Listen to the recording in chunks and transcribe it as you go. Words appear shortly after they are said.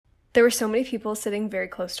There were so many people sitting very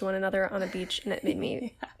close to one another on a beach, and it made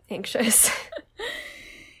me anxious.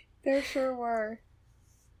 There sure were.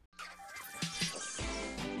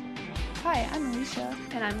 Hi, I'm Alicia.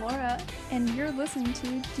 And I'm Laura. And you're listening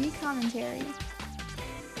to D-Commentary.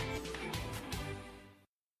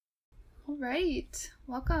 Alright,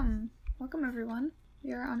 welcome. Welcome everyone.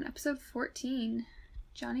 We are on episode 14.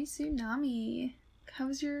 Johnny Tsunami. How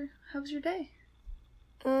was your day?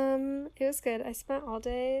 It was good. I spent all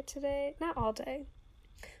day today. Not all day.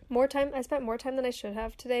 I spent more time than I should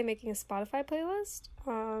have today making a Spotify playlist.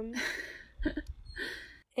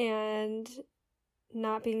 And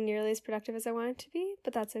not being nearly as productive as I wanted to be,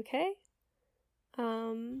 but that's okay. But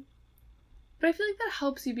I feel like that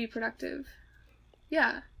helps you be productive.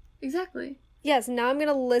 Yeah, exactly. Yes, now I'm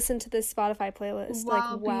gonna listen to this Spotify playlist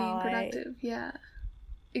while being productive. Yeah,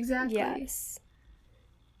 exactly. Yes.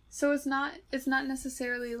 So it's not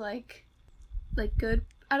necessarily like good.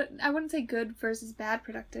 I wouldn't say good versus bad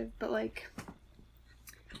productive, but like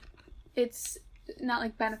it's not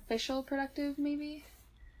like beneficial productive maybe.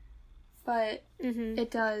 But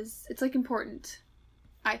it's like important,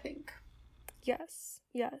 I think. Yes.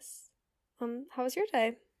 How was your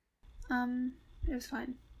day? It was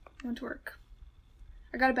fine. I went to work.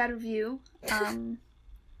 I got a bad review.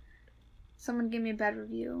 Someone gave me a bad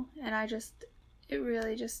review, and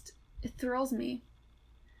it thrills me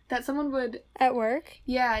that someone would... At work?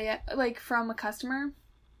 Yeah, like from a customer.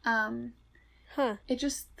 It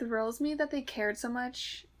just thrills me that they cared so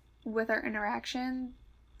much with our interaction.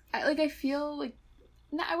 I feel like,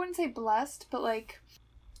 I wouldn't say blessed, but like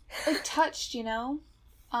touched, you know?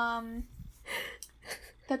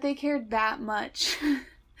 That they cared that much.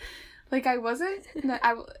 Like, I wasn't,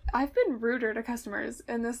 I've been ruder to customers,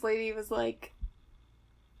 and this lady was like,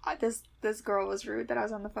 this girl was rude that I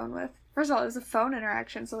was on the phone with. First of all, it was a phone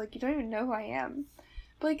interaction, so like, you don't even know who I am.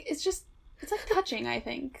 But like, it's like touching, I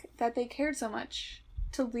think, that they cared so much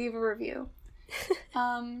to leave a review.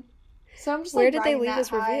 So I'm just like, where did they leave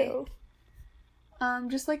his review?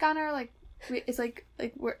 Just like on our it's like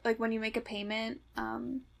when you make a payment,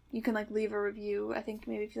 you can like leave a review. I think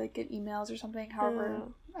maybe if you like get emails or something. However,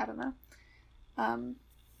 I don't know.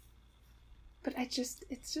 But it's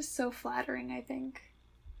just so flattering, I think.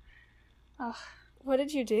 Ugh. What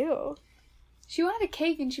did you do? She wanted a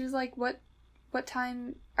cake, and she was like, what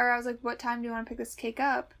time? Or I was like, what time do you want to pick this cake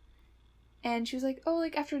up? And she was like, oh,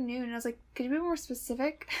 like afternoon. And I was like, could you be more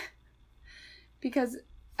specific? Because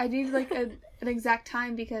I need like an exact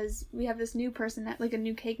time, because we have this new person like a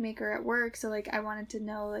new cake maker at work, so like I wanted to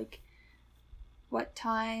know like what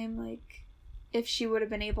time, like if she would have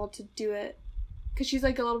been able to do it, because she's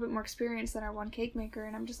like a little bit more experienced than our one cake maker,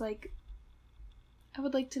 and I'm just like, I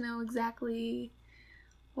would like to know exactly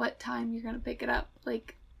what time you're gonna pick it up.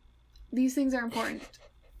 Like, these things are important.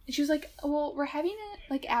 And she was like, well, we're having it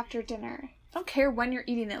like after dinner. I don't care when you're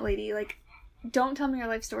eating it, lady. Like, don't tell me your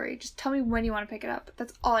life story. Just tell me when you want to pick it up.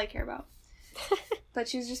 That's all I care about. But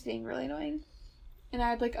she was just being really annoying. And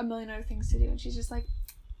I had like a million other things to do. And she's just like...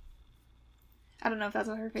 I don't know if that's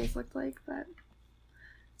what her face looked like, but...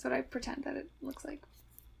 that's what I pretend that it looks like.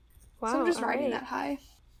 Wow, so I'm just riding right. that high.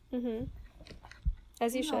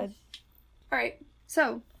 As you should. Alright,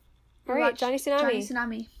 so... Alright, Johnny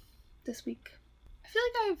Tsunami this week. I feel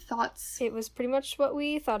like I have thoughts. It was pretty much what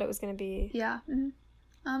we thought it was going to be. Yeah.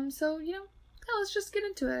 So, you know... yeah, let's just get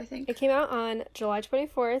into it, I think. It came out on July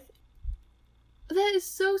 24th. That is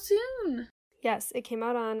so soon! Yes, it came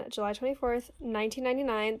out on July 24th,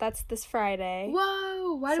 1999. That's this Friday.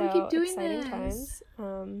 Whoa! Why do we keep doing exciting this?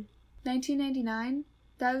 Times. 1999?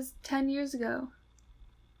 That was 10 years ago.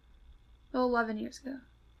 Well, 11 years ago.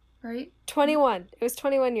 Right? 21. It was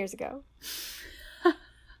 21 years ago.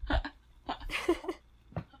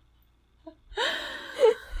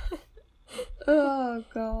 Oh,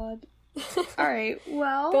 God. Alright,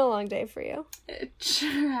 well... been a long day for you. It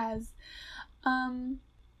sure has.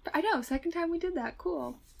 But I know, second time we did that.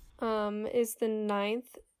 Cool. Is the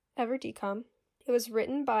 9th ever DCOM. It was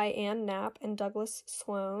written by Ann Knapp and Douglas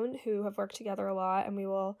Sloan, who have worked together a lot, and we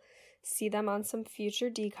will see them on some future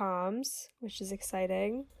DCOMs, which is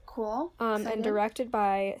exciting. Cool. And directed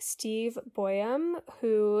by Steve Boyum,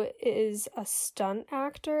 who is a stunt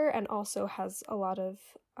actor and also has a lot of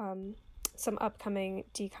some upcoming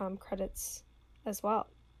DCOM credits as well.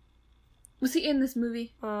 Was he in this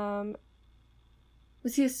movie?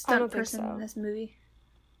 Was he a stunt person in this movie?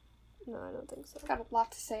 No, I don't think so. Got a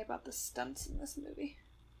lot to say about the stunts in this movie.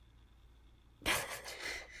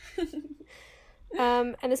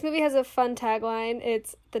 And this movie has a fun tagline.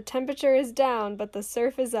 It's, "The temperature is down, but the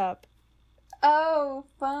surf is up." Oh,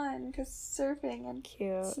 fun, because surfing and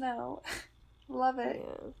cute snow. Love it.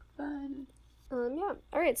 Yeah. Fun. Yeah.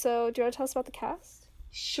 All right. So, do you want to tell us about the cast?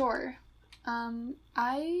 Sure.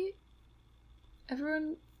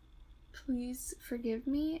 Everyone, please forgive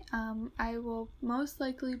me. I will most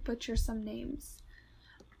likely butcher some names.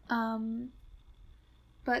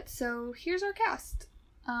 But so here's our cast.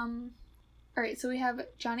 Alright, so we have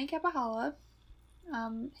Johnny Capahala.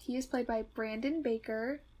 He is played by Brandon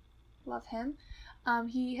Baker. Love him.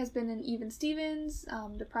 He has been in Even Stevens,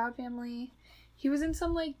 The Proud Family. He was in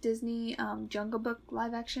some like Disney Jungle Book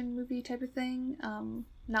live action movie type of thing.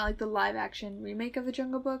 Not like the live action remake of the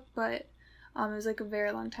Jungle Book, but it was like a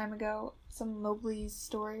very long time ago. Some Mowgli's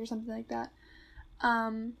story or something like that.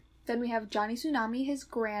 Then we have Johnny Tsunami, his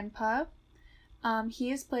grandpa.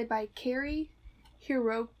 He is played by Kari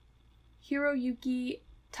Hiroyuki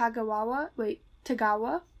Tagawa.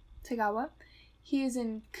 He is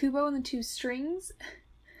in Kubo and the Two Strings,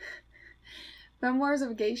 Memoirs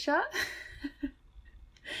of a Geisha,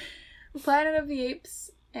 Planet of the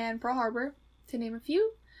Apes, and Pearl Harbor, to name a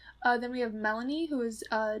few. Then we have Melanie, who is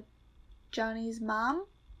Johnny's mom.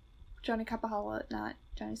 Johnny Capahala, not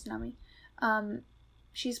Johnny Tsunami.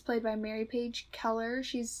 She's played by Mary Page Keller.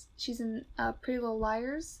 She's in Pretty Little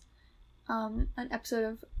Liars, an episode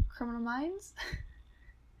of Criminal Minds.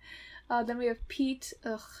 Then we have Pete.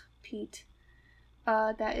 Pete.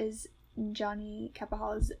 That is Johnny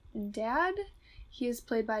Capahala's dad. He is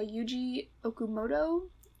played by Yuji Okumoto.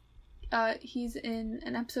 He's in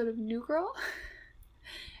an episode of New Girl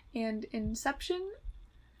and Inception.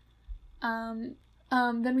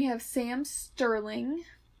 Then we have Sam Sterling,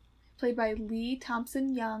 played by Lee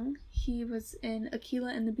Thompson Young. He was in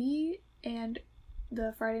Akeelah and the Bee and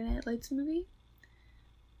the Friday Night Lights movie.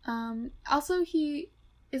 Also, he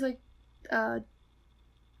is like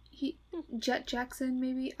Jet Jackson,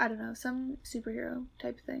 maybe, I don't know, some superhero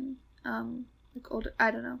type thing. Like older,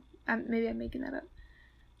 I don't know. Maybe I'm making that up.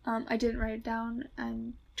 I didn't write it down.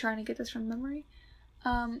 I'm trying to get this from memory.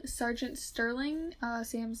 Sergeant Sterling,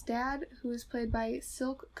 Sam's dad, who is played by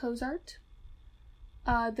Silk Cozart.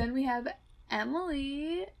 Then we have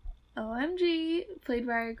Emily, OMG, played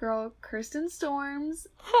by our girl Kirsten Storms.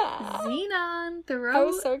 Xenon, I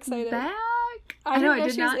was so excited. Back. I know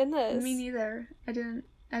she was in this. Me neither. I didn't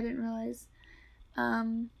realize. I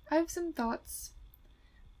have some thoughts.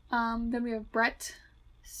 Then we have Brett,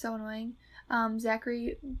 so annoying.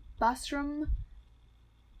 Zachary Bostrom.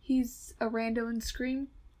 He's a rando in Scream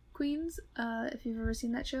Queens. If you've ever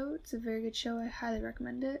seen that show, it's a very good show. I highly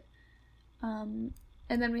recommend it. And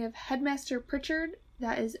then we have Headmaster Pritchard.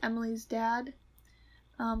 That is Emily's dad,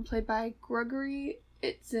 played by Gregory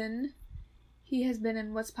Itzin. He has been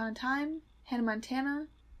in Once Upon a Time, Hannah Montana,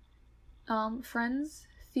 Friends,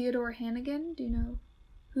 Theodore Hannigan. Do you know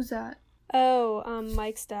who's that? Oh,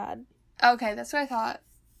 Mike's dad. Okay, that's what I thought.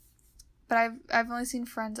 But I've only seen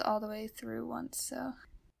Friends all the way through once, so.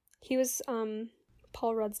 He was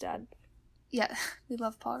Paul Rudd's dad. Yeah, we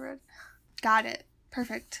love Paul Rudd. Got it.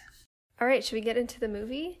 Perfect. All right, should we get into the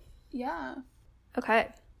movie? Yeah. Okay.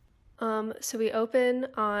 So we open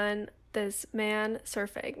on this man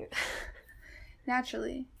surfing.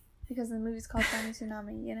 Naturally, because the movie's called Johnny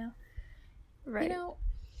Tsunami, you know? Right. You know,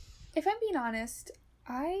 if I'm being honest,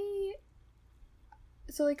 I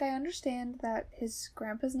understand that his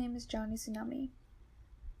grandpa's name is Johnny Tsunami.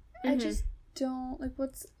 Mm-hmm. I just don't,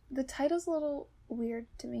 the title's a little weird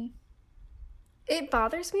to me. It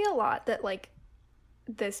bothers me a lot that,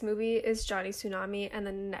 this movie is Johnny Tsunami and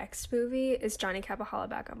the next movie is Johnny Capahala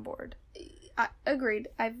Back on Board. I agreed.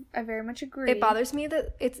 I very much agree. It bothers me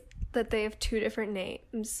that they have two different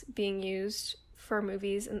names being used for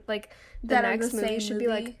movies, and the next movie should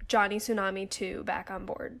be Johnny Tsunami 2 Back on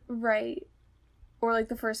Board. Right. Or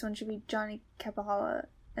the first one should be Johnny Capahala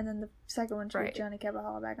and then the second one should be Johnny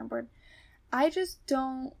Capahala Back on Board. I just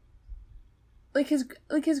don't his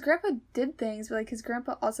grandpa did things, but his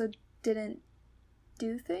grandpa also didn't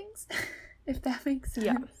do things, if that makes sense.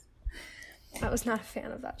 Yeah. I was not a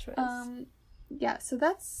fan of that choice. Yeah, so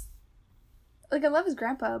that's I love his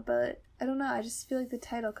grandpa, but I don't know, I just feel like the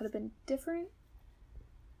title could have been different.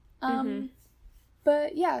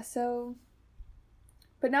 But yeah, so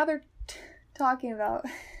but now they're talking about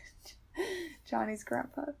Johnny's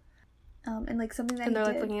grandpa. And something that and they're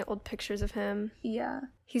he did. Looking at old pictures of him. Yeah.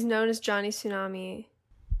 He's known as Johnny Tsunami.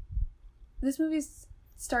 This movie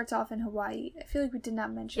starts off in Hawaii. I feel like we did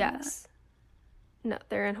not mention that. Yes. No,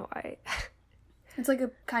 they're in Hawaii. It's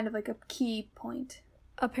a kind of a key point.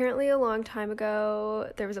 Apparently a long time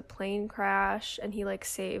ago, there was a plane crash and he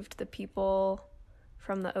saved the people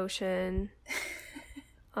from the ocean.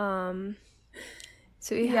 So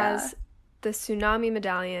he has the tsunami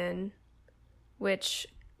medallion, which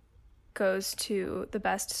goes to the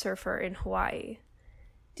best surfer in Hawaii.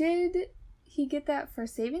 Did he get that for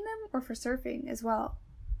saving them or for surfing as well?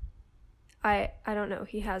 I don't know.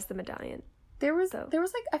 He has the medallion. There was like,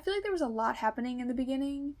 I feel like there was a lot happening in the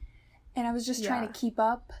beginning, and I was just trying to keep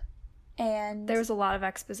up, and there was a lot of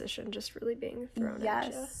exposition just really being thrown at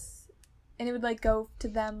you. Yes. And it would, like, go to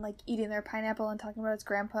them, like, eating their pineapple and talking about his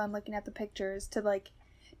grandpa and looking at the pictures, to, like,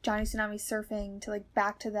 Johnny Tsunami surfing, to, like,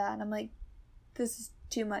 back to that, and I'm like, this is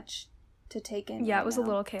too much to take in. Yeah, it was a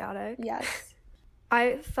little chaotic. Yes.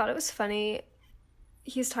 I thought it was funny.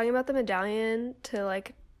 He's talking about the medallion to,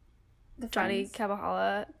 like, Johnny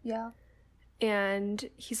Kabahala. Yeah. And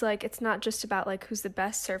he's like, it's not just about, like, who's the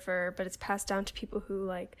best surfer, but it's passed down to people who,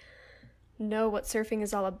 like, know what surfing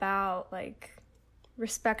is all about, like,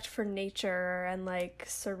 respect for nature and, like,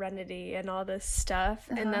 serenity and all this stuff.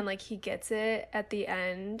 And then, like, he gets it at the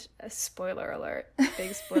end. A spoiler alert.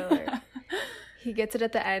 Big spoiler. He gets it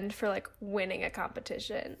at the end for, like, winning a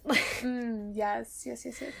competition. Yes.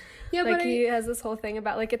 Yeah, like, he has this whole thing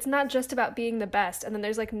about, like, it's not just about being the best, and then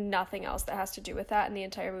there's, like, nothing else that has to do with that in the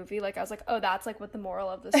entire movie. Like, I was like, oh, that's, like, what the moral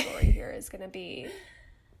of the story here is gonna be.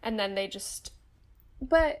 And then they just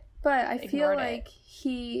But I feel like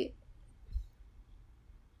he...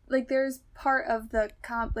 Like, there's part of the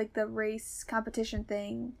the race competition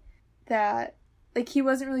thing that, like, he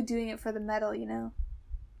wasn't really doing it for the medal, you know?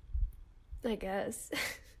 I guess.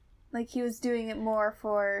 Like, he was doing it more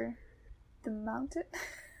for the mountain?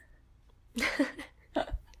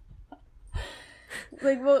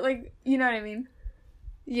 Like, well, like, you know what I mean?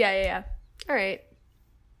 Yeah. All right.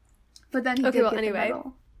 But then he did get the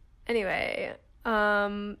medal. Anyway,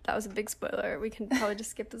 that was a big spoiler. We can probably just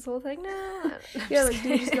skip this whole thing now. Yeah, like, do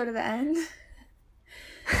you just go to the end?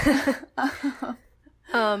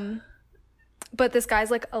 But this guy's,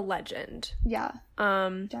 like, a legend. Yeah.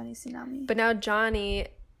 Johnny Tsunami. But now Johnny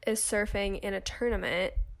is surfing in a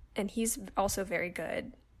tournament, and he's also very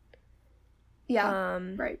good. Yeah.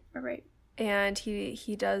 Right. And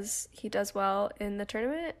he does well in the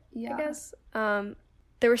tournament, yeah. I guess.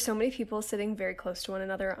 There were so many people sitting very close to one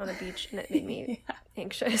another on a beach, and it made me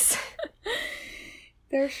anxious.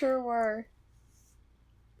 There sure were.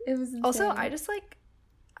 It was insane. Also,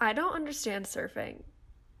 I don't understand surfing.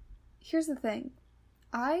 Here's the thing.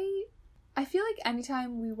 I feel like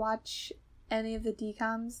anytime we watch any of the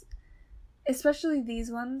DCOMs, especially these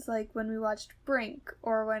ones, like when we watched Brink,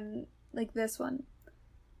 or when, like, this one,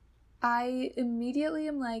 I immediately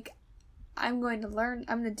am like, I'm going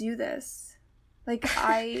to do this. Like,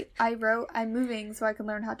 I'm moving so I can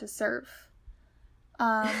learn how to surf.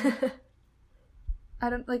 I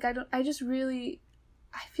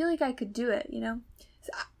feel like I could do it, you know?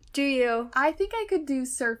 So do you? I think I could do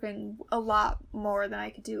surfing a lot more than I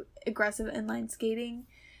could do aggressive inline skating.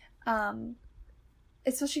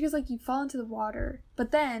 Especially because, like, you fall into the water.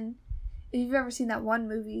 But then, if you've ever seen that one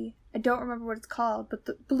movie, I don't remember what it's called, but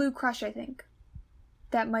the Blue Crush, I think.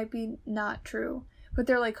 That might be not true. But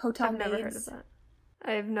they're, like, hotel maids. I've never heard of that.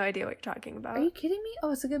 I have no idea what you're talking about. Are you kidding me?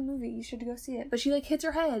 Oh, it's a good movie. You should go see it. But she, like, hits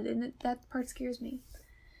her head, and that part scares me.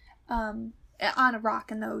 On a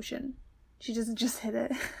rock in the ocean. She doesn't just hit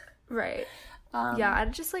it. Right. Yeah, I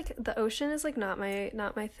just, like, the ocean is, like, not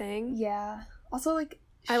my thing. Yeah. Also, like,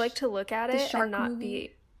 I like to look at it and not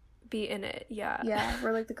movie. be in it. Yeah. Yeah,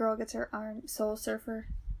 where, like, the girl gets her arm, Soul Surfer.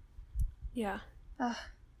 Yeah. But,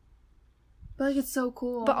 like, it's so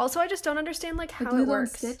cool. But also, I just don't understand, like, how Lilo it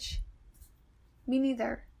works. And Stitch. Me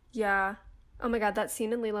neither. Yeah. Oh my god, that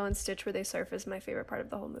scene in Lilo and Stitch where they surf is my favorite part of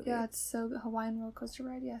the whole movie. Yeah, it's so good. Hawaiian roller coaster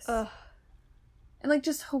ride, yes. Ugh. And, like,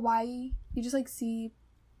 just Hawaii. You just, like, see,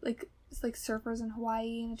 like, surfers in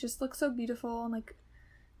Hawaii, and it just looks so beautiful and, like,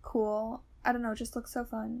 cool. I don't know, it just looks so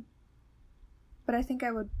fun. But I think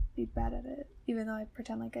I would be bad at it, even though I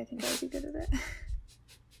pretend like I think I would be good at it.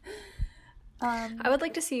 I would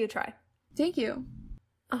like to see you try. Thank you.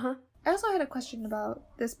 Uh-huh. I also had a question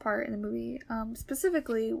about this part in the movie,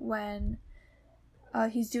 specifically when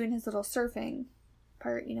he's doing his little surfing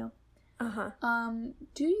part, you know. Uh-huh.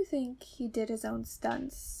 Do you think he did his own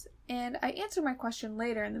stunts? And I answered my question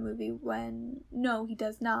later in the movie when, no, he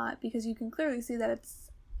does not, because you can clearly see that it's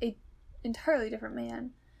a entirely different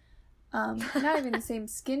man. Not even the same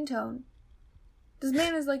skin tone. This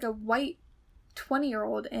man is like a white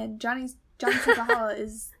 20-year-old, and Johnny Kabahala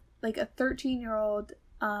is like a 13-year-old.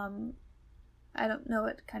 I don't know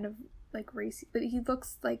what kind of, like, race, but he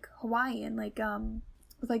looks like Hawaiian, like,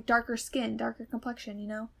 with, like, darker skin, darker complexion, you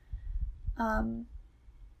know?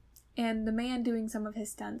 And the man doing some of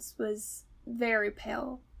his stunts was very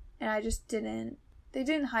pale, and they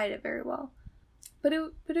didn't hide it very well. But it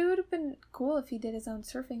would have been cool if he did his own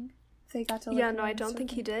surfing. If they got to, like, yeah, no, I don't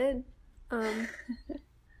think he did.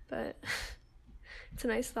 But it's a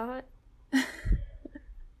nice thought.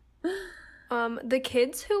 The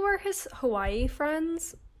kids who were his Hawaii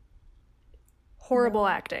friends, horrible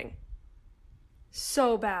acting.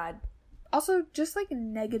 So bad. Also, just like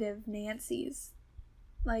negative Nancy's.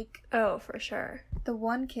 Like, oh, for sure. The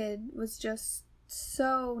one kid was just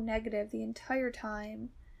so negative the entire time,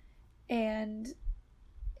 and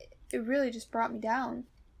it really just brought me down.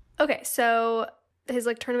 Okay, so his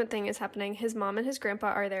like tournament thing is happening. His mom and his grandpa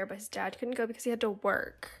are there, but his dad couldn't go because he had to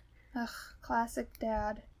work. Ugh, classic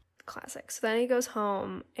dad. Classic. So then he goes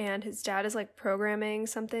home, and his dad is like programming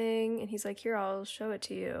something, and he's like, here, I'll show it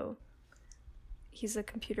to you. He's a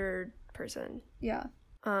computer person. Yeah.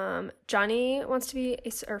 Johnny wants to be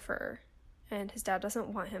a surfer, and his dad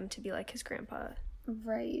doesn't want him to be like his grandpa.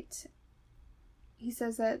 Right. He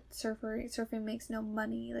says that surfing makes no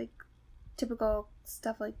money, like typical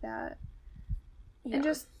stuff like that. Yeah. And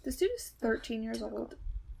just the student's 13 years old,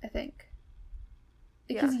 I think.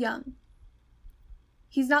 Like, he's young.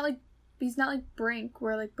 He's not like Brink,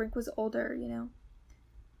 where like Brink was older, you know.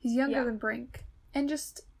 He's younger than Brink, and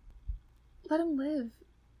just let him live.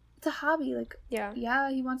 It's a hobby. Like,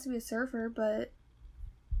 yeah, he wants to be a surfer, but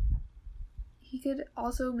he could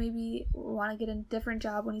also maybe want to get a different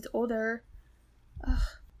job when he's older. Ugh,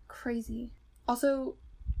 crazy. Also,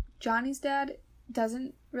 Johnny's dad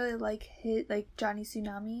doesn't really like Johnny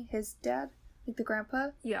Tsunami, his dad, like the grandpa.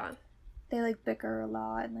 Yeah. They like bicker a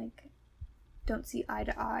lot and like don't see eye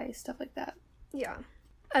to eye, stuff like that. Yeah.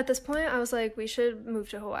 At this point, I was like, we should move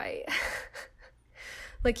to Hawaii.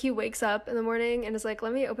 Like, he wakes up in the morning and is like,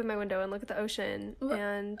 let me open my window and look at the ocean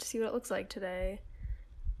and see what it looks like today.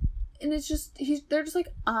 And it's just, they're just, like,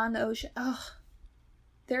 on the ocean. Ugh.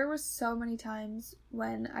 There were so many times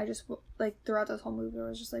when I just, like, throughout this whole movie, I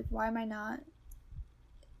was just like, why am I not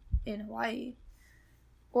in Hawaii?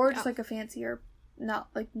 Or just, like, a fancier, not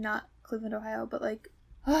Cleveland, Ohio, but, like,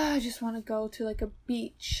 I just want to go to, like, a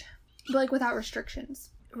beach. But, like, without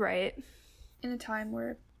restrictions. Right. In a time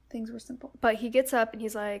where things were simple. But he gets up and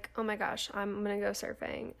he's like, oh my gosh, I'm gonna go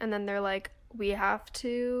surfing. And then they're like, we have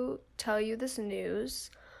to tell you this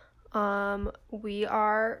news. We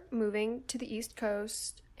are moving to the East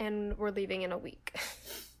Coast and we're leaving in a week.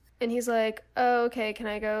 And he's like, oh, okay, can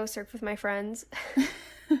I go surf with my friends?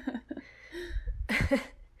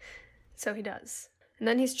 So he does. And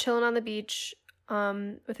then he's chilling on the beach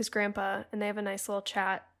with his grandpa, and they have a nice little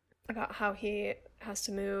chat about how he has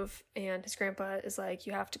to move, and his grandpa is like,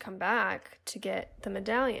 you have to come back to get the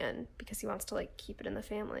medallion because he wants to like keep it in the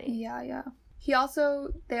family. Yeah. They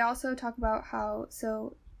also talk about how,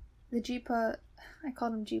 so the Jeepa, I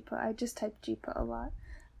called him Jeepa, I just typed Jeepa a lot.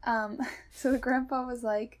 So the grandpa was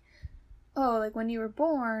like, oh, like when you were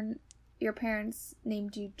born, your parents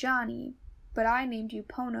named you Johnny, but I named you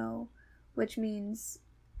Pono, which means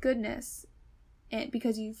goodness, and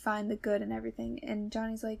because you find the good in everything. And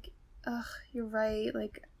Johnny's like, ugh, you're right,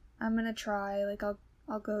 like, I'm gonna try, like, I'll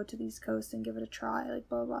go to the East Coast and give it a try, like,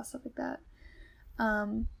 blah, blah, blah, stuff like that.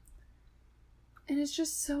 And it's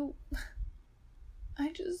just so,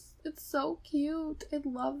 it's so cute. I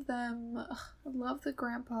love them. Ugh, I love the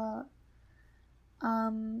grandpa.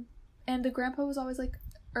 And the grandpa was always like,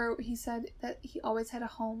 or he said that he always had a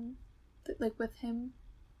home, like, with him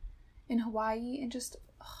in Hawaii, and just,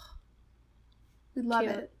 ugh, we love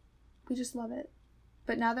it. We just love it.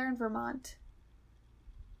 But now they're in Vermont.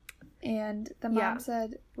 And the mom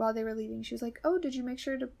said while they were leaving, she was like, oh, did you make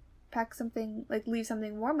sure to pack something, like, leave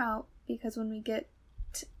something warm out, because when we get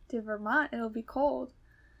to Vermont, it'll be cold.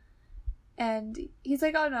 And he's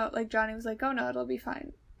like, oh no, like, Johnny was like, oh no, it'll be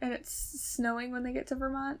fine. And it's snowing when they get to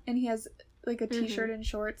Vermont, and he has, like, a t-shirt and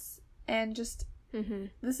shorts, and just,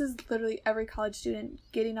 this is literally every college student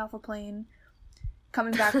getting off a plane,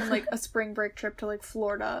 coming back from, like, a spring break trip to, like,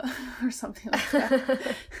 Florida or something like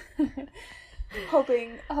that.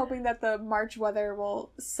 hoping that the March weather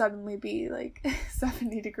will suddenly be, like,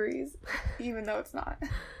 70 degrees, even though it's not.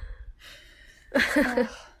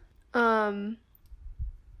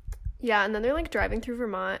 Yeah, and then they're, like, driving through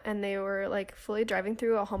Vermont, and they were, like, fully driving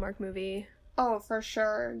through a Hallmark movie. Oh, for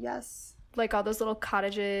sure, yes. Like, all those little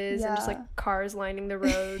cottages and just, like, cars lining the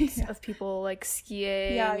roads of people, like,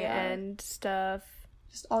 skiing and stuff.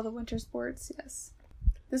 Just all the winter sports, yes.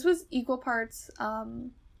 This was equal parts,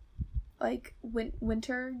 like,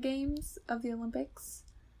 winter games of the Olympics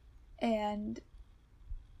and,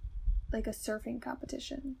 like, a surfing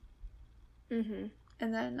competition. And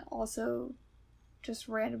then also just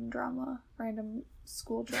random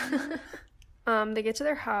school drama. They get to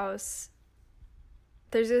their house.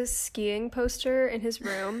 There's a skiing poster in his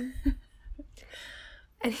room.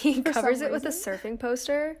 And he covers it with a surfing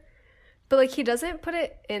poster But, like, he doesn't put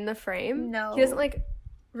it in the frame. No. He doesn't, like,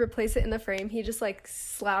 replace it in the frame. He just, like,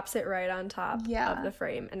 slaps it right on top of the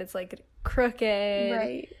frame. And it's, like, crooked.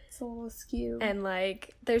 Right. It's a little askew. And,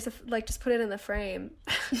 like, there's a, like, just put it in the frame.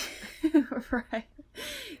 Right.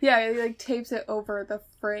 Yeah, he, like, tapes it over the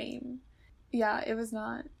frame. Yeah, it was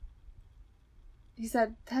not. He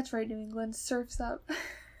said, that's right, New England, surf's up.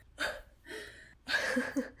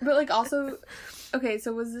 But, like, also, okay,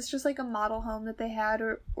 so was this just, like, a model home that they had,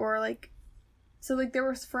 or like, so, like, there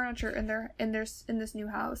was furniture in this new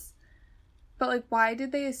house, but, like, why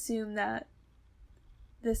did they assume that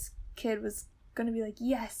this kid was gonna be like,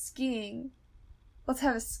 yes, skiing, let's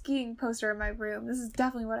have a skiing poster in my room, this is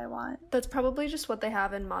definitely what I want? That's probably just what they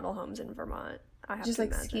have in model homes in Vermont, I have just, to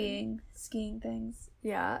like, imagine. skiing things.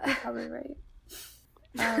 Yeah. You're probably right.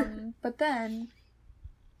 But then,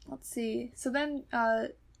 let's see. So then,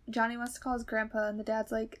 Johnny wants to call his grandpa, and the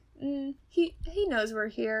dad's like, he knows we're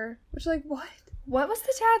here. Which, like, what? What was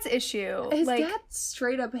the dad's issue? His like, dad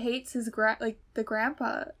straight up hates his the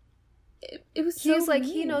grandpa. It was so he's like,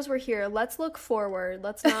 mean. he knows we're here. Let's look forward.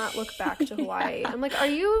 Let's not look back to Hawaii. I'm like, are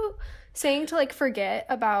you saying to, like, forget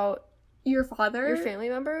about your father? Your family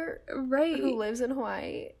member? Right. Who lives in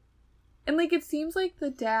Hawaii? And, like, it seems like the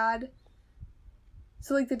dad...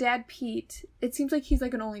 So, like, the dad, Pete, it seems like he's,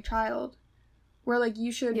 like, an only child. Where, like,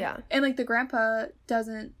 you should... Yeah. And, like, the grandpa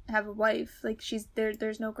doesn't have a wife. Like,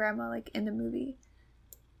 there's no grandma, like, in the movie.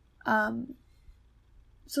 So,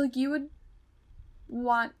 like, you would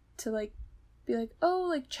want to, like, be like, oh,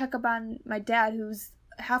 like, check up on my dad who's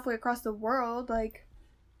halfway across the world. Like...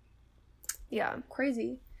 Yeah.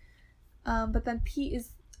 Crazy. But then Pete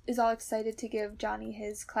is all excited to give Johnny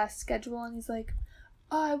his class schedule, and he's like...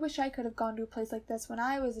 oh, I wish I could have gone to a place like this when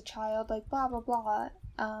I was a child, like, blah, blah, blah.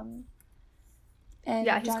 And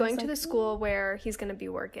yeah, he's Johnny's going like, to the school where he's going to be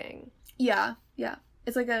working. Yeah.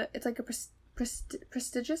 It's like a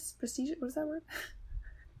prestigious, what is that word?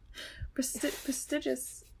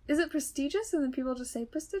 Prestigious. Is it prestigious and then people just say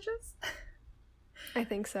prestigious? I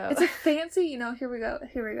think so. It's a fancy, here we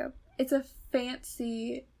go. It's a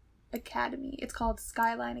fancy academy. It's called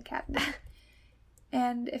Skyline Academy.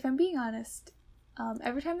 And if I'm being honest...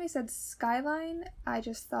 every time they said Skyline, I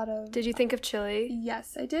just thought of... Did you think of Chile?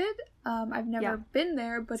 Yes, I did. I've never been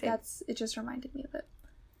there, but Same. it just reminded me of it.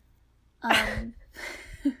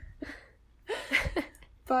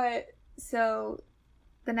 But, so,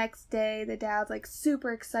 the next day, the dad's, like,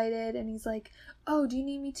 super excited, and he's like, oh, do you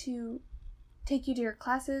need me to take you to your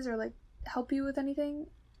classes, or, like, help you with anything?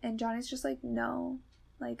 And Johnny's just like, no.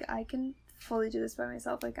 Like, I can fully do this by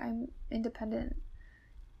myself. Like, I'm independent.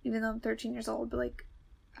 Even though I'm 13 years old, but, like,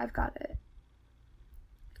 I've got it.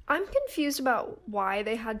 I'm confused about why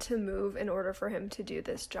they had to move in order for him to do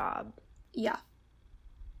this job. Yeah.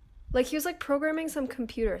 Like, he was, like, programming some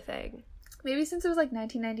computer thing. Maybe since it was, like,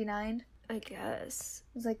 1999. I guess.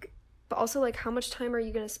 It was, like... But also, like, how much time are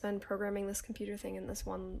you going to spend programming this computer thing in this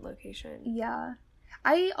one location? Yeah.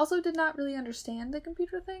 I also did not really understand the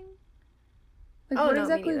computer thing. Like, oh, what no,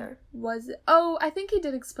 exactly me neither. was it? Oh, I think he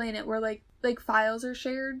did explain it, where, like files are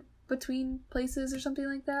shared between places or something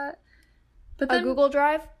like that. But then, a Google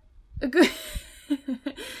Drive? It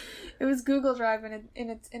was Google Drive in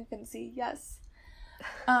its infancy, yes.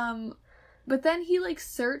 But then he, like,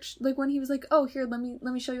 searched, like, when he was like, oh, here, let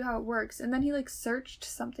me show you how it works. And then he, like, searched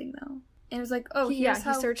something, though. And it was like, oh, he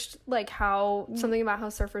searched, like, something about how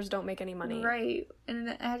surfers don't make any money. Right.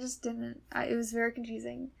 And I just didn't, it was very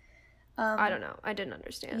confusing. I don't know. I didn't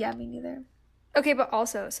understand. Yeah, me neither. Okay, but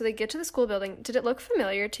also, so they get to the school building. Did it look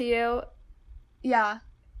familiar to you? Yeah.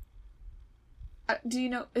 Do you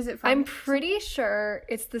know, is it from... I'm pretty sure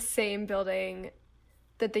it's the same building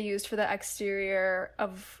that they used for the exterior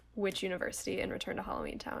of which university in Return to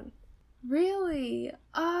Halloween Town. Really?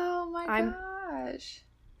 Oh my gosh.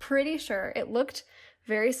 Pretty sure. It looked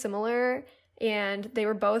very similar, and they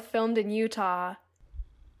were both filmed in Utah.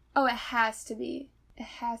 Oh, it has to be. It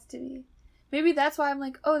has to be. Maybe that's why I'm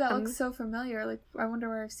like, oh, that looks so familiar. Like, I wonder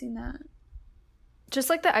where I've seen that. Just,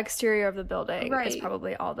 like, the exterior of the building right. is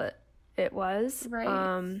probably all that it was. Right.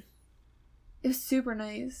 It was super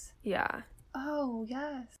nice. Yeah. Oh,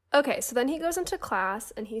 yes. Okay, so then he goes into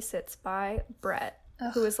class, and he sits by Brett,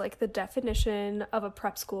 Ugh. who is, like, the definition of a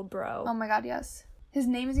prep school bro. Oh my god, yes. His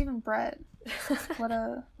name is even Brett. What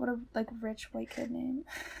a like, rich white kid name.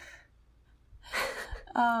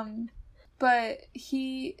 But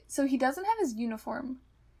he doesn't have his uniform.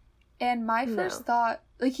 And my first thought,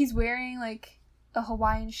 like, he's wearing, like, a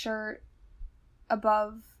Hawaiian shirt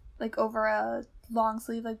above, like, over a long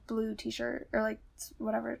sleeve, like, blue t-shirt, or, like,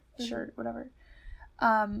 whatever, shirt, whatever.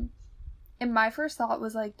 And my first thought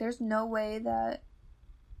was, like, there's no way that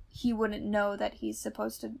he wouldn't know that he's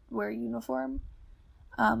supposed to wear a uniform.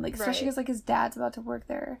 Like, especially because, like, his dad's about to work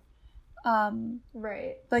there.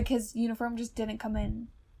 Right. Like, his uniform just didn't come in.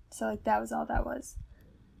 So, like, that was all that was.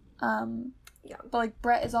 Yeah. But, like,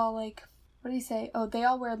 Brett is all, like, what did he say? Oh, they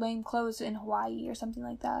all wear lame clothes in Hawaii or something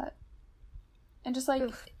like that. And just, like,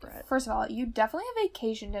 Brett. First of all, you definitely have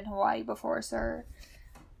vacationed in Hawaii before, sir.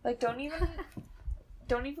 Like, don't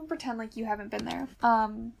even pretend like you haven't been there.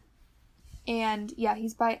 And, yeah,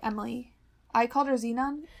 he's by Emily. I called her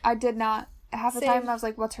Xenon. I did not. Half the time I was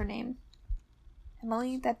like, what's her name?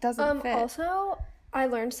 Emily? That doesn't fit. Also, I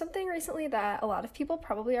learned something recently that a lot of people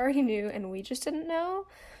probably already knew and we just didn't know.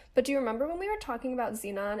 But do you remember when we were talking about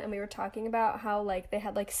Xenon and we were talking about how, like, they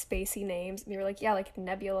had, like, spacey names? And we were like, yeah, like,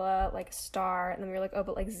 Nebula, like, a star. And then we were like, oh,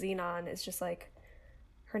 but, like, Xenon is just, like,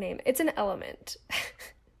 her name. It's an element.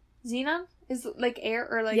 Xenon? Is, like, air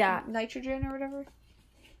or, like, nitrogen or whatever?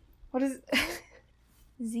 What is...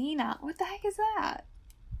 Xenon? What the heck is that?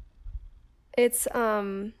 It's,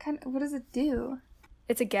 what does it do?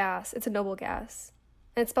 It's a gas. It's a noble gas.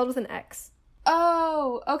 And it's spelled with an X.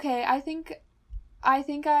 Oh, okay. I think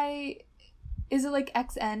is it like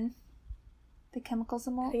XN? The chemical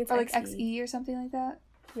symbol? I think it's or like XE. XE or something like that?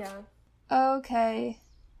 Yeah. Okay.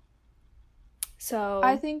 So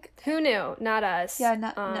I think who knew? Not us. Yeah,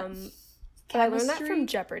 no. But I learned that from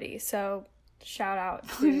Jeopardy, so shout out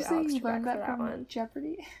to Alex Trebek for that one.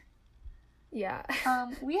 Jeopardy? Yeah.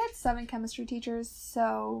 We had 7 chemistry teachers,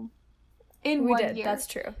 so in we 1 did. year. That's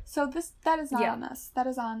true. So that is not on us. That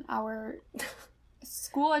is on our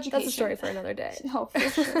school education. That's a story for another day. Oh, for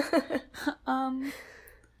sure. All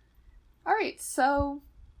right, so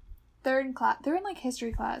they're in class. They're in like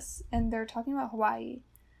history class, and they're talking about Hawaii,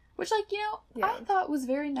 which, like, you know, I thought was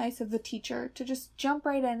very nice of the teacher to just jump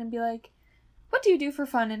right in and be like, "What do you do for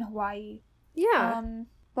fun in Hawaii?" Yeah.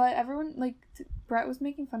 But everyone, like, Brett was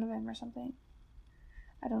making fun of him or something.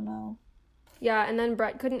 I don't know. Yeah, and then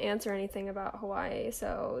Brett couldn't answer anything about Hawaii,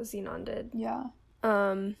 so Xenon did. Yeah.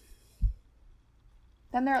 Then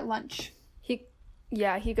they're at lunch. He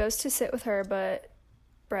goes to sit with her, but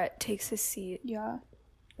Brett takes his seat. Yeah.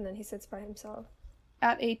 And then he sits by himself.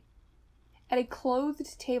 At a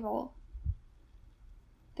clothed table.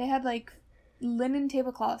 They had, like, linen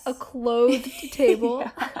tablecloths. A clothed table?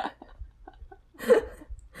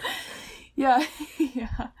 Yeah.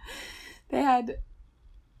 Yeah. They had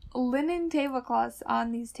linen tablecloths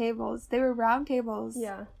on these tables. They were round tables.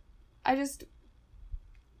 Yeah.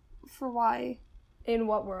 For why? In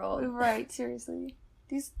what world? Right, seriously.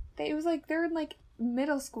 It was like they're in, like,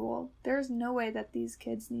 middle school. There's no way that these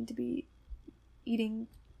kids need to be eating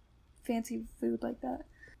fancy food like that.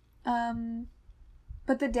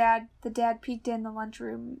 But the dad peeked in the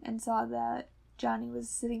lunchroom and saw that Johnny was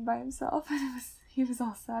sitting by himself, and he was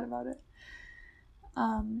all sad about it.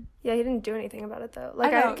 Yeah, he didn't do anything about it, though.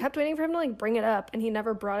 Like, I kept waiting for him to, like, bring it up, and he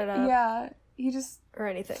never brought it up. Yeah, he just... Or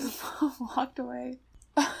anything. walked away.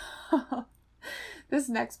 This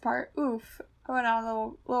next part, oof. I went on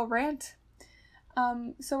a little rant.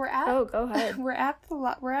 So we're at... Oh, go ahead. We're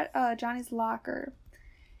at Johnny's locker.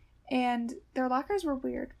 And their lockers were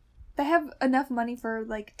weird. They have enough money for,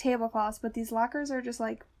 like, tablecloths, but these lockers are just,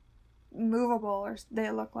 like, movable, or they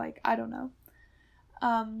look like. I don't know.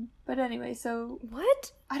 But anyway, so...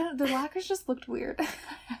 What? The lockers just looked weird.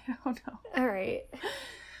 I don't know. Alright.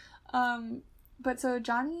 But so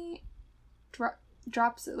Johnny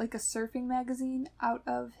drops, like, a surfing magazine out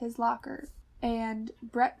of his locker. And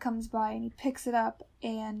Brett comes by and he picks it up,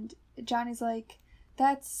 and Johnny's like,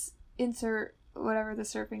 that's insert whatever the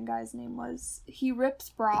surfing guy's name was. He rips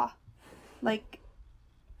bra. Like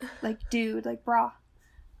dude, like bra.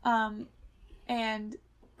 And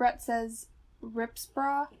Brett says, rips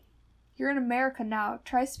bra? You're in America now.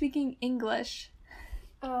 Try speaking English.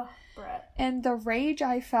 Oh, Brett. And the rage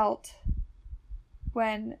I felt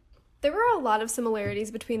when... There were a lot of similarities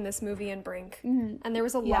between this movie and Brink. Mm-hmm. And there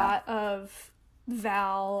was a lot of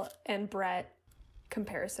Val and Brett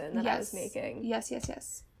comparison that I was making. Yes.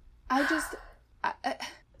 I just...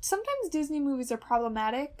 sometimes Disney movies are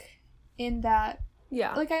problematic in that...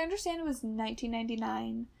 Yeah. Like, I understand it was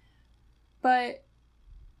 1999, but...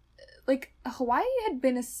 Like, Hawaii had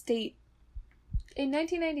been a state in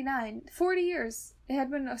 1999. 40 years. It had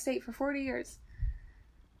been a state for 40 years.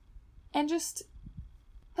 And just...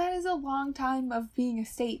 That is a long time of being a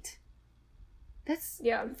state. That's...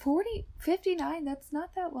 59, that's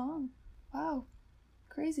not that long. Wow.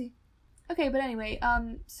 Crazy. Okay, but anyway,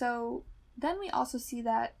 so... Then we also see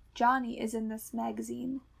that Johnny is in this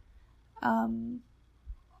magazine. And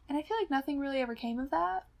I feel like nothing really ever came of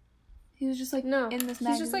that. He was just, like, in this magazine.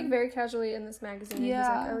 He's just, like, very casually in this magazine.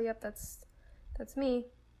 Yeah. And he's like, oh, yep, that's me.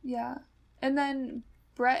 Yeah. And then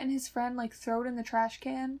Brett and his friend, like, throw it in the trash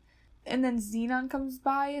can. And then Xenon comes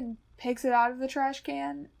by and picks it out of the trash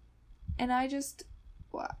can. And I just...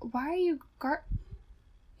 Why are you...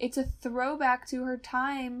 It's a throwback to her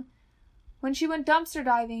time when she went dumpster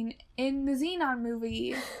diving in the Xenon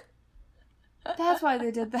movie. That's why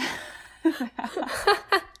they did that.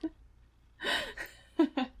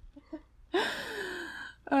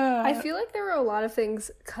 I feel like there were a lot of things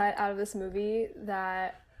cut out of this movie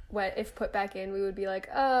that, if put back in, we would be like,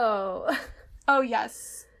 oh. Oh,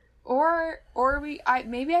 yes. Or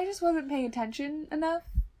maybe I just wasn't paying attention enough.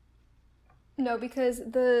 No, because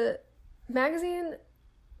the magazine,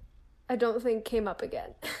 I don't think, came up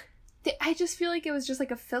again. I just feel like it was just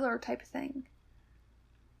like a filler type thing.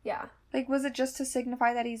 Yeah. Like, was it just to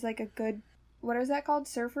signify that he's like a good, what is that called?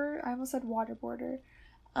 Surfer? I almost said waterboarder.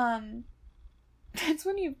 That's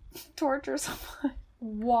when you torture someone.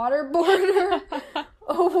 Waterboarder?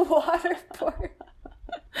 Oh, waterboarder.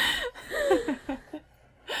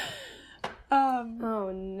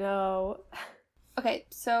 Oh no. Okay,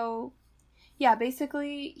 so yeah,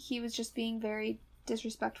 basically he was just being very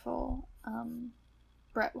disrespectful.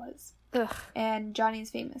 Brett was. Ugh. And Johnny's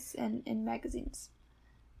famous in magazines.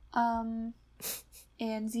 And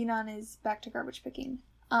Xenon is back to garbage picking.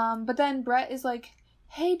 But then Brett is like,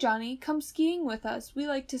 "Hey Johnny, come skiing with us. We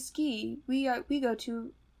like to ski. We go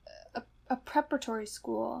to a preparatory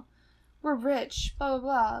school. We're rich. Blah blah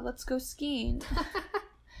blah. Let's go skiing."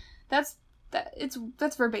 That's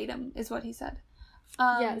verbatim is what he said.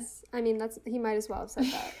 Yes, I mean he might as well have said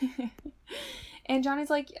that. And Johnny's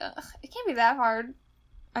like, "It can't be that hard.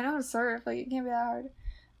 I know how to surf. Like, it can't be that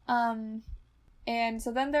hard." And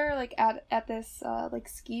so then they're like at this like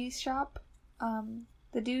ski shop.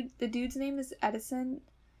 The dude's name is Edison,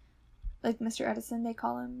 like Mr. Edison they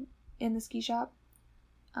call him in the ski shop.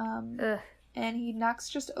 And he knocks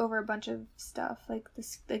just over a bunch of stuff, like the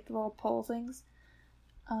little pole things.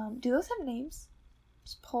 Do those have names?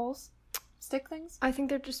 Just poles, stick things? I think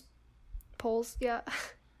they're just poles. Yeah.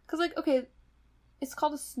 Cause like, okay, it's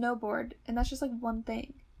called a snowboard, and that's just like one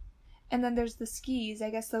thing. And then there's the skis. I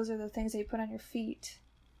guess those are the things that you put on your feet.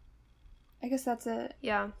 I guess that's it.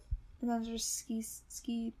 Yeah. And then there's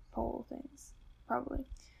ski pole things, probably.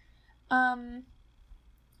 And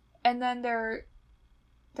then they're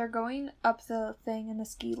going up the thing in the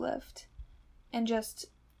ski lift, and just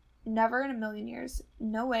never in a million years,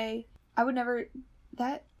 no way, I would never.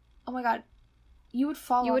 Oh my god, you would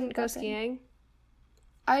fall. You off wouldn't of go that thing. skiing?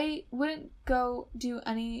 I wouldn't go do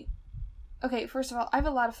any. Okay, first of all, I have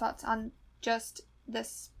a lot of thoughts on just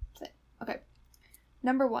this thing. Okay,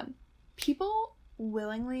 number one, people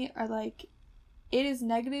willingly are like, it is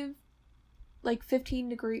negative, like 15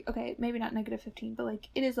 degree. Okay, maybe not negative 15, but like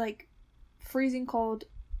it is like freezing cold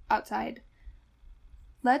outside.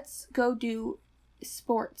 Let's go do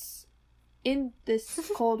sports in this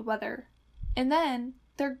cold weather. And then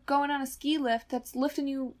they're going on a ski lift that's lifting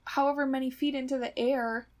you however many feet into the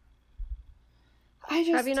air.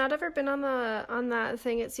 Have you not ever been on that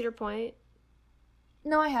thing at Cedar Point?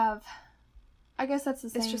 No, I have. I guess that's the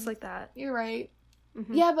same. It's just like that. You're right.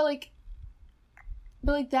 Mm-hmm. Yeah, but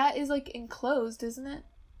like that is like enclosed, isn't it?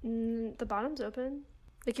 The bottom's open.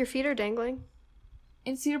 Like your feet are dangling.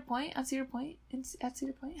 In Cedar Point? At Cedar Point? At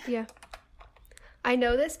Cedar Point? Yeah. I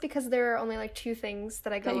know this because there are only like 2 things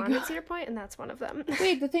that I go on at Cedar Point, and that's one of them.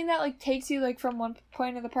 Wait, the thing that like takes you like from one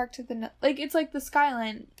point of the park to the like it's like the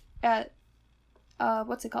Skyline at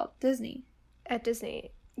what's it called? Disney. At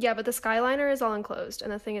Disney. Yeah, but the Skyliner is all enclosed,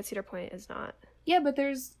 and the thing at Cedar Point is not. Yeah, but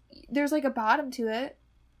there's like a bottom to it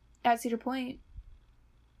at Cedar Point.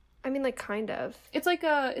 I mean, like, kind of. It's like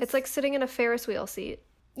it's like sitting in a Ferris wheel seat.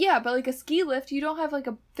 Yeah, but like a ski lift, you don't have like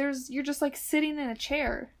you're just like sitting in a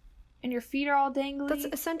chair, and your feet are all dangly. That's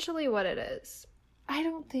essentially what it is. I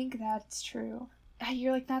don't think that's true.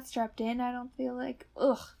 You're like not strapped in. I don't feel like.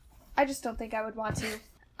 Ugh. I just don't think I would want to.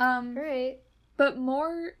 Right. But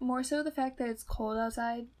more so the fact that it's cold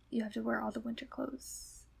outside, you have to wear all the winter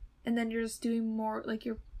clothes. And then you're just doing more, like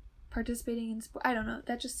you're participating in sport. I don't know.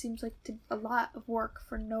 That just seems like a lot of work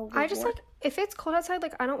for no reward. I just like, if it's cold outside,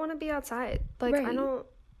 like I don't want to be outside. Like right. I don't,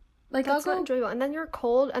 like that's not enjoyable. And then you're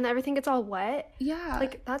cold and everything gets all wet. Yeah.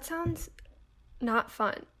 Like that sounds not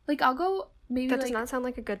fun. Like I'll go maybe that does not sound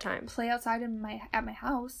like a good time. Play outside at my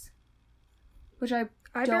house. Which I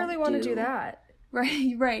barely want to do that.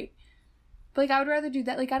 Right, right. But, like, I would rather do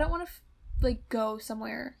that. Like, I don't want to, like, go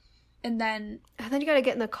somewhere and then you gotta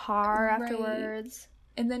get in the car right. afterwards.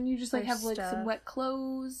 And then you just, like, have, like, some wet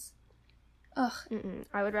clothes. Ugh.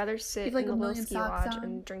 I would rather sit like in a the little million ski socks lodge on.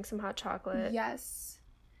 and drink some hot chocolate. Yes.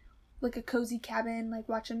 Like a cozy cabin, like,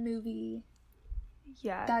 watch a movie.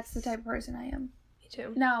 Yeah. That's the type of person I am. Me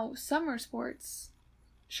too. Now, summer sports,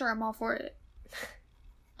 sure, I'm all for it.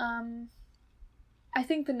 I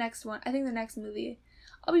think the next movie,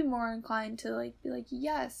 I'll be more inclined to, like, be like,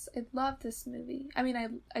 yes, I love this movie. I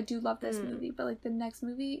mean, I do love this movie, but, like, the next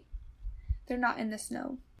movie, they're not in the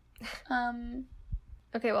snow.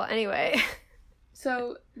 Okay, well, anyway.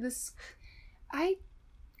 So, I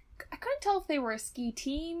couldn't tell if they were a ski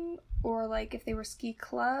team or, like, if they were a ski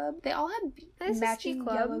club. They all had matching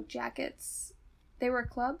yellow jackets. They were a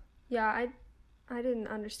club? Yeah, I didn't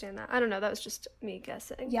understand that. I don't know, that was just me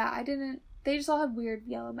guessing. Yeah, I didn't. They just all had weird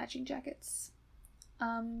yellow matching jackets.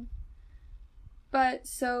 But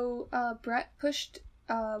so Brett pushed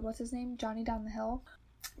what's his name, Johnny, down the hill,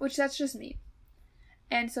 which that's just me.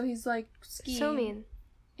 And so he's like skiing. So mean.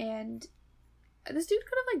 And this dude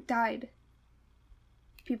could have like died.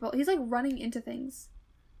 He's like running into things,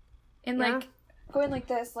 and like going like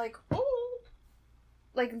this, like oh,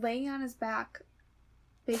 like laying on his back,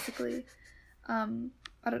 basically. I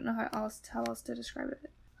don't know how else to describe it.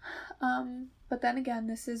 But then again,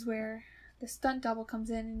 this is where the stunt double comes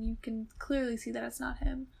in, and you can clearly see that it's not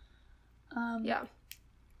him. Yeah.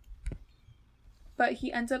 But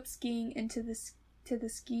he ends up skiing into the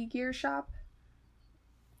ski gear shop.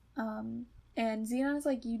 And Xenon is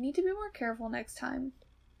like, you need to be more careful next time.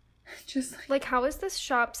 Just like how is this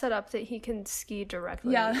shop set up that he can ski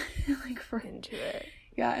directly like into it?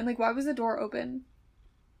 Yeah, and like why was the door open?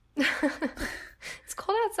 It's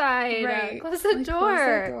cold outside. Right. Close the door. Close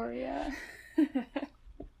that door, yeah.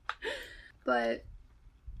 But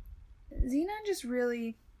Xenon just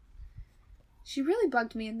really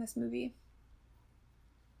bugged me in this movie.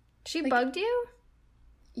 She bugged you?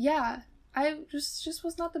 Yeah. I just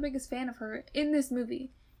was not the biggest fan of her in this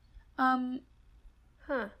movie.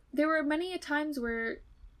 There were many a times where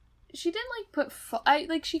she didn't like put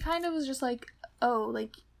she kind of was just like, oh,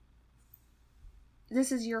 like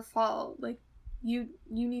this is your fault, like you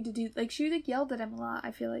need to do, like she like yelled at him a lot,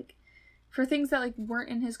 I feel like, for things that like weren't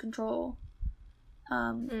in his control.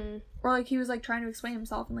 Or like he was like trying to explain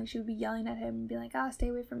himself and like she would be yelling at him and be like, stay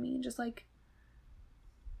away from me, and just like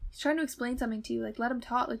he's trying to explain something to you, like let him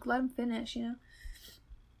talk, like let him finish, you know?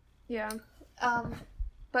 Yeah.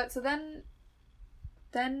 But so then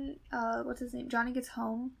what's his name, Johnny gets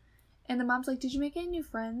home and the mom's like, did you make any new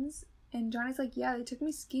friends? And Johnny's like, yeah, they took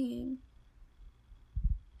me skiing.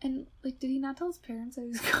 And like, did he not tell his parents that he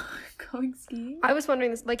was going skiing? I was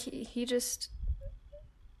wondering this, like he just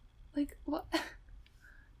like what?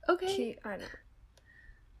 Okay. I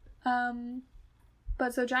don't.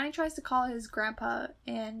 But so Johnny tries to call his grandpa,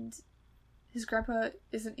 and his grandpa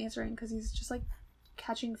isn't answering because he's just like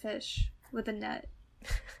catching fish with a net.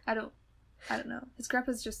 I don't know. His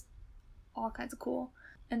grandpa's just all kinds of cool.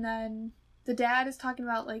 And then the dad is talking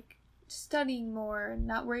about like studying more and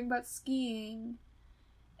not worrying about skiing.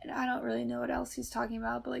 And I don't really know what else he's talking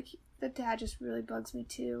about, but like the dad just really bugs me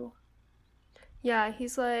too. Yeah,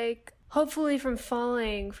 he's like, hopefully from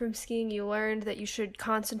falling from skiing you learned that you should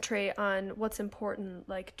concentrate on what's important,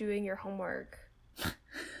 like doing your homework.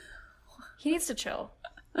 He needs to chill.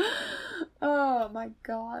 Oh my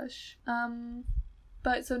gosh.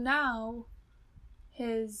 But so now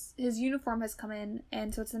his uniform has come in,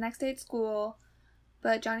 and so it's the next day at school,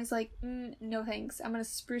 but Johnny's like, no thanks, I'm gonna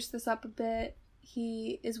spruce this up a bit.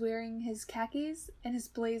 He is wearing his khakis and his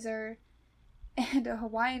blazer and a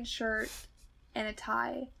Hawaiian shirt and a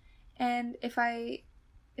tie. And if I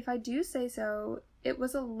do say so, it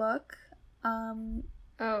was a look.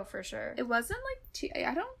 Oh, for sure. It wasn't like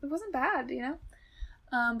it wasn't bad, you know.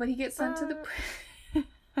 But he gets sent to the.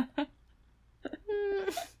 I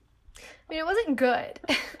mean, it wasn't good.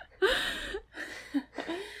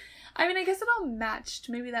 I mean, I guess it all matched.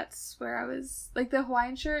 Maybe that's where I was. Like the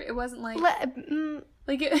Hawaiian shirt, it wasn't like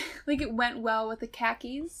like it went well with the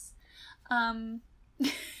khakis. Did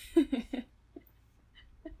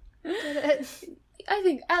it?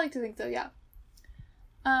 I like to think so, yeah.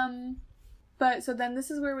 But so then this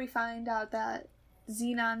is where we find out that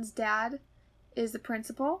Xenon's dad is the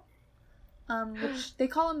principal, which they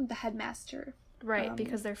call him the headmaster. Right,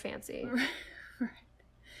 because they're fancy. Right.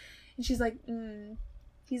 And she's like,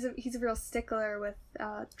 he's a real stickler with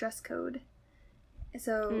dress code.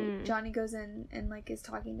 So Johnny goes in and like is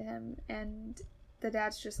talking to him, and the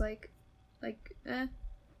dad's just like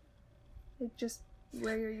just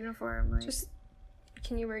wear your uniform. Like, just,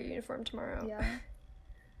 can you wear your uniform tomorrow? Yeah.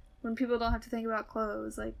 When people don't have to think about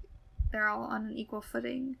clothes, like they're all on an equal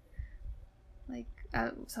footing, like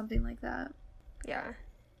something like that. Yeah.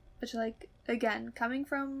 Which, like, again, coming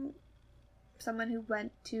from someone who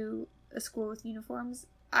went to a school with uniforms,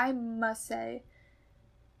 I must say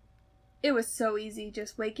It was so easy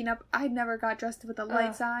just waking up. I never got dressed with the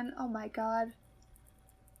lights on. Oh my god.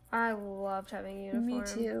 I loved having a uniform. Me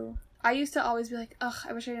too. I used to always be like, ugh,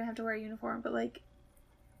 I wish I didn't have to wear a uniform. But, like,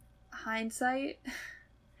 hindsight,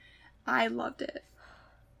 I loved it.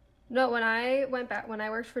 No, when I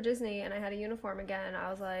worked for Disney and I had a uniform again, I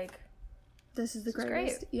was like, this is the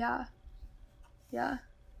greatest. Great. Yeah. Yeah.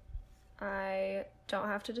 I don't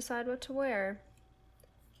have to decide what to wear.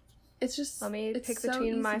 It's just, let me pick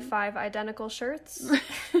between my 5 identical shirts.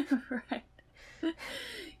 Right.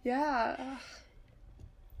 Yeah.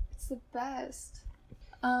 It's the best.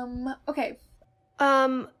 Okay.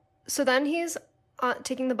 So then he's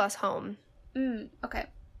taking the bus home. Okay.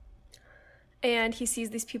 And he sees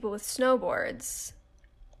these people with snowboards.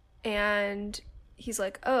 And he's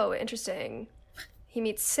like, oh, interesting. He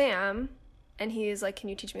meets Sam, and he's like, can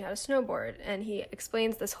you teach me how to snowboard? And he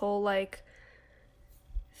explains this whole, like,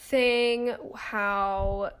 thing,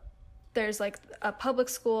 how there's, like, a public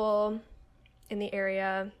school in the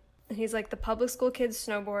area. And he's like, the public school kids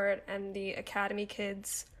snowboard, and the academy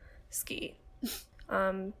kids ski.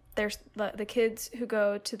 There's the kids who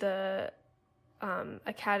go to the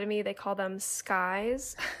academy, they call them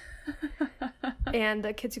skies. And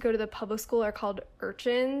the kids who go to the public school are called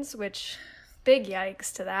urchins, which, big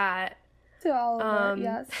yikes to that. To all of it,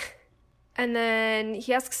 yes. And then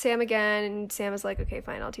he asks Sam again, and Sam is like, okay,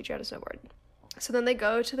 fine, I'll teach you how to snowboard. So then they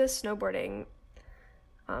go to this snowboarding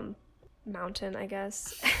mountain, I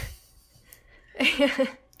guess.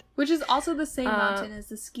 Which is also the same mountain as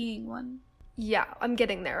the skiing one. Yeah, I'm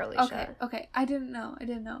getting there, Alicia. Okay. I didn't know.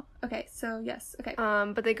 Okay, so yes, okay.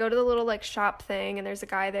 But they go to the little, like, shop thing, and there's a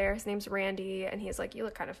guy there. His name's Randy, and he's like, you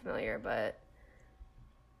look kind of familiar, but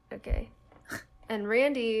okay. And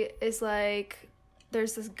Randy is like,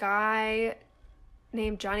 there's this guy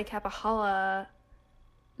named Johnny Capahala.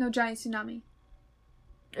 No, Johnny Tsunami.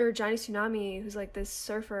 Or Johnny Tsunami, who's, like, this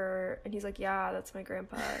surfer, and he's like, yeah, that's my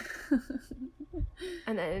grandpa.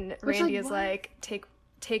 And then Randy is like, take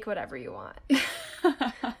whatever you want.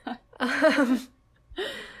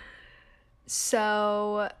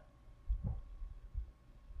 So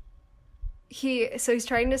he's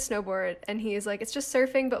trying to snowboard, and he's like, it's just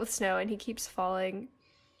surfing but with snow, and he keeps falling.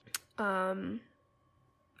 And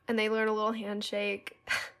they learn a little handshake.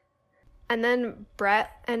 And then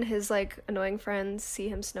Brett and his, like, annoying friends see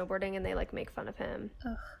him snowboarding, and they, like, make fun of him.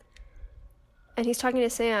 Ugh. And he's talking to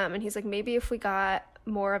Sam, and he's like, maybe if we got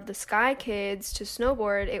more of the Sky Kids to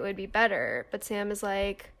snowboard, it would be better. But Sam is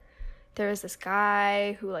like, there was this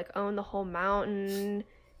guy who, like, owned the whole mountain,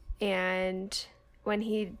 and when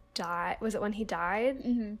he died, was it when he died?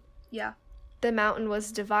 Mm-hmm. Yeah. The mountain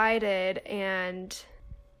was divided, and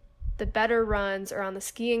the better runs are on the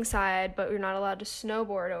skiing side, but you're not allowed to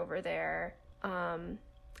snowboard over there. And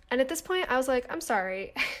at this point, I was like, I'm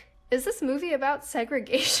sorry, is this movie about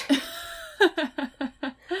segregation?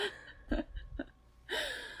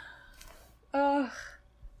 Ugh.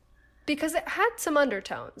 Because it had some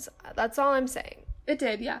undertones. That's all I'm saying. It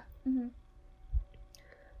did, yeah. Mm-hmm.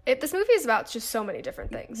 This movie is about just so many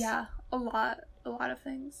different things. Yeah, a lot of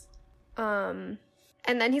things.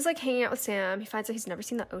 And then he's, like, hanging out with Sam. He finds out he's never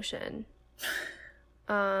seen the ocean.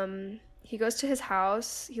 He goes to his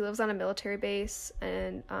house. He lives on a military base,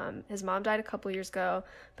 and his mom died a couple years ago,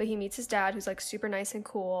 but he meets his dad, who's, like, super nice and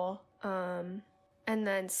cool. And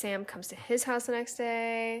then Sam comes to his house the next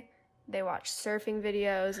day. They watch surfing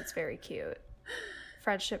videos. It's very cute.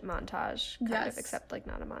 Friendship montage, kind of, except, like,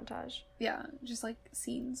 not a montage. Yeah, just, like,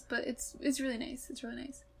 scenes, but it's really nice. It's really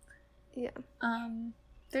nice. Yeah.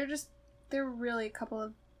 They're really a couple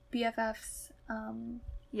of BFFs.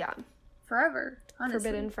 Yeah. Forever, honestly.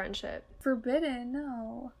 Forbidden friendship. Forbidden?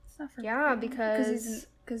 No, it's not forbidden. Yeah,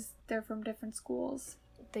 because they're from different schools.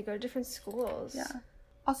 They go to different schools. Yeah.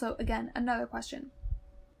 Also, again, another question.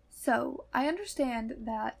 So, I understand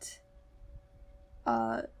that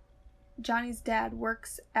Johnny's dad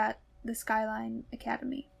works at the Skyline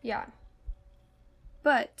Academy. Yeah.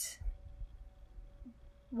 But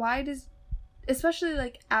why does, especially,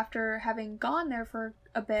 like, after having gone there for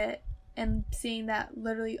a bit and seeing that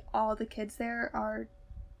literally all the kids there are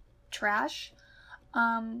trash,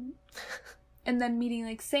 and then meeting,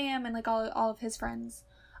 like, Sam and, like, all of his friends,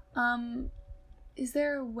 is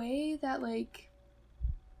there a way that, like,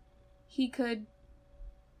 he could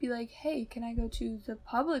be like, hey, can I go to the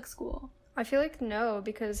public school? I feel like no,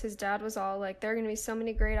 because his dad was all like, there are going to be so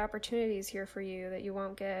many great opportunities here for you that you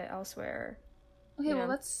won't get elsewhere. Okay, well,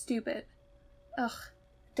 that's stupid. Ugh.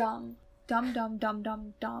 Dumb. Dumb.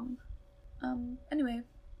 Anyway.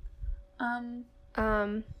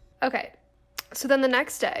 Okay. So then the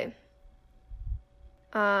next day,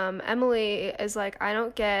 Emily is like, I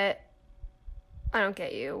don't get I don't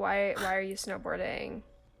get you. Why are you snowboarding?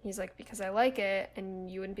 He's like, because I like it,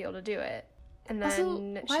 and you wouldn't be able to do it. And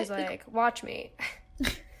then Also, she's like, watch me.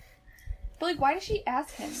 But, like, why does she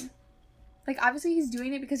ask him? Like, obviously he's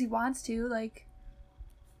doing it because he wants to. Like,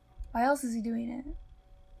 why else is he doing it?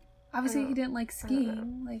 Obviously he didn't like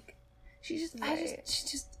skiing. Like, she just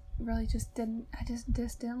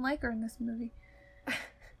didn't like her in this movie.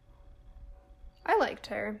 I liked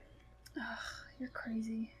her. Ugh, you're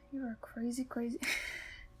crazy. You are crazy.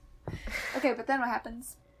 Okay, but then what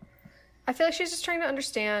happens? I feel like she's just trying to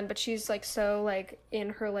understand, but she's like so like in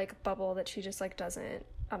her like bubble that she just like doesn't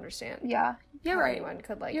understand. Yeah, you're how right. Anyone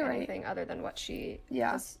could like You're anything other than what she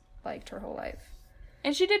has liked her whole life.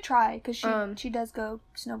 And she did try because she does go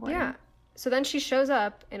snowboarding. Yeah. So then she shows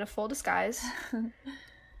up in a full disguise,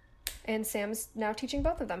 and Sam's now teaching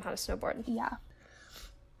both of them how to snowboard. Yeah.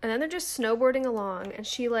 And then they're just snowboarding along, and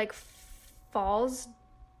she like falls,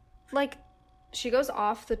 like she goes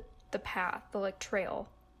off the path, the like trail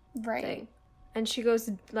thing, and she goes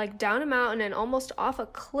like down a mountain and almost off a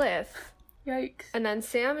cliff. Yikes. And then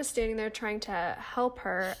Sam is standing there trying to help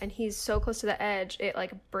her, and he's so close to the edge it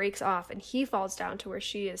like breaks off, and he falls down to where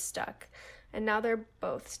she is stuck, and now they're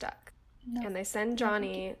both stuck. And they send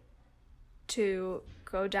Johnny to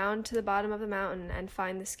go down to the bottom of the mountain and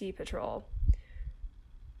find the ski patrol.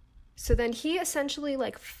 So then he essentially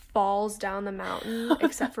like falls down the mountain,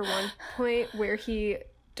 except for one point where he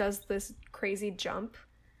does this crazy jump.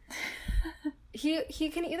 He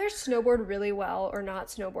can either snowboard really well or not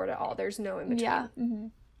snowboard at all. There's no in between. Yeah. Mm-hmm.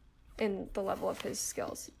 In the level of his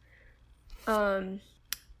skills. And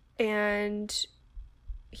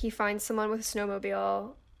he finds someone with a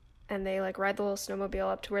snowmobile, and they like ride the little snowmobile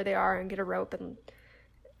up to where they are and get a rope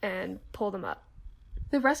and pull them up.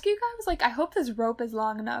 The rescue guy was like, I hope this rope is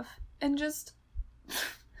long enough. And just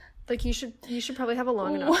like you should probably have a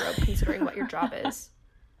long enough rope considering what your job is.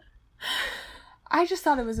 I just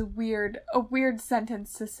thought it was a weird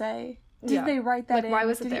sentence to say. Did they write that in? Why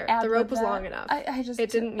was it there? The rope was long enough. It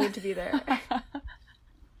didn't need to be there.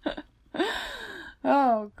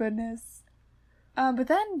 Oh, goodness. But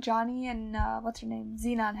then Johnny and, what's her name?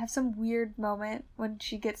 Xenon have some weird moment when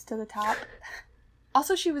she gets to the top.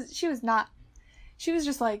 Also, she was just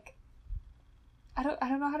like, I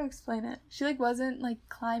don't know how to explain it. She, like, wasn't, like,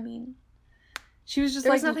 climbing. She was just,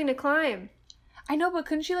 there was nothing to climb. I know, but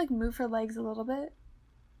couldn't she, like, move her legs a little bit?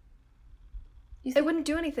 It wouldn't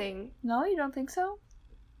do anything. No, you don't think so?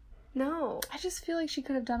 No. I just feel like she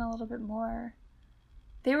could have done a little bit more.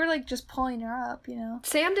 They were, like, just pulling her up, you know?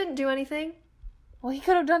 Sam didn't do anything. Well, he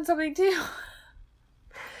could have done something, too.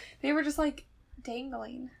 They were just, like,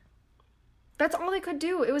 dangling. That's all they could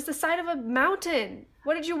do. It was the side of a mountain.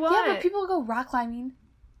 What did you want? Yeah, but people go rock climbing.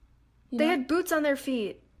 They had boots on their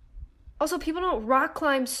feet. Also, people don't rock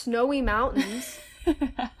climb snowy mountains.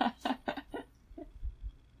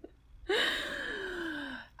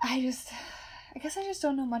 I guess I just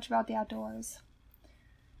don't know much about the outdoors.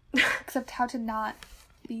 Except how to not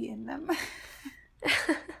be in them.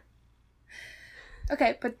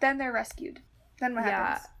 Okay, but then they're rescued. Then what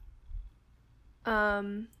happens?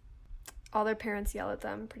 All their parents yell at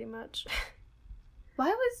them, pretty much.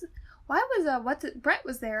 Why was Brett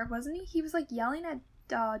was there, wasn't he? He was like yelling at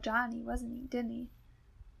Johnny, wasn't he? Didn't he?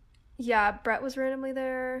 Yeah, Brett was randomly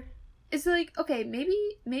there. It's like, okay,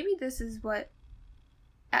 maybe this is what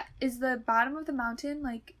is the bottom of the mountain,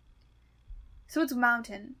 like, so it's a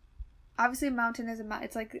mountain. Obviously a mountain is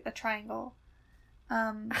it's like a triangle.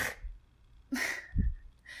 But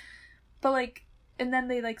like, and then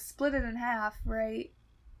they like split it in half, right?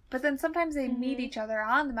 But then sometimes they meet each other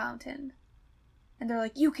on the mountain. And they're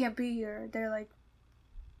like, you can't be here. They're like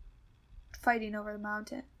fighting over the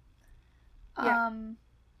mountain. Yeah.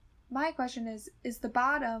 My question is the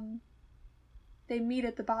bottom, they meet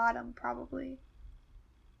at the bottom probably.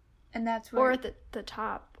 And that's where... Or at the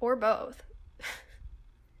top. Or both.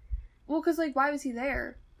 Well, because like, why was he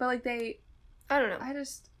there? But like they... I don't know. I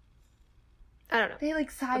don't know. They like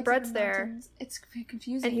sides Brett's the there. It's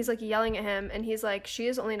confusing. And he's like yelling at him, and he's like, she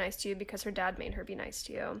is only nice to you because her dad made her be nice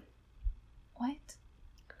to you. What?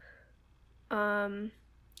 And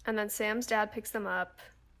then Sam's dad picks them up.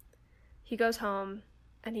 He goes home,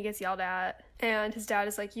 and he gets yelled at. And his dad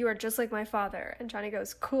is like, you are just like my father. And Johnny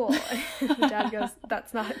goes, cool. And the dad goes,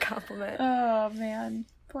 that's not a compliment. Oh, man.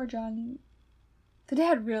 Poor Johnny. The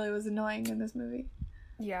dad really was annoying in this movie.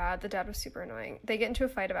 Yeah, the dad was super annoying. They get into a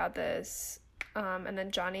fight about this. And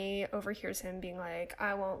then Johnny overhears him being like,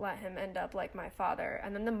 I won't let him end up like my father.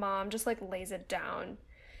 And then the mom just like lays it down.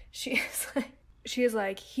 She is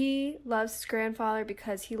like, he loves his grandfather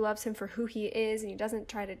because he loves him for who he is and he doesn't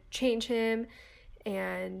try to change him.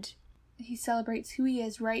 And he celebrates who he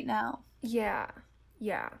is right now. Yeah.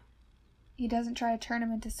 He doesn't try to turn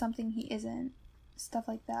him into something he isn't. Stuff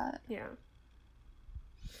like that. Yeah.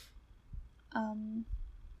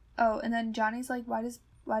 Oh, and then Johnny's like, why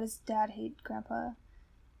does Dad hate Grandpa?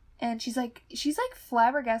 And she's like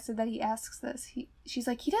flabbergasted that he asks this. She's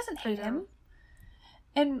like, he doesn't hate him.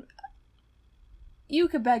 And you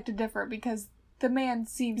could beg to differ because the man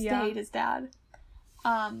seems to hate his dad.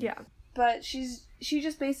 Yeah. But she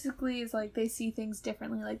just basically is like, they see things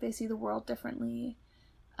differently, like they see the world differently.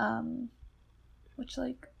 Which,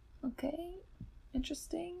 like, okay,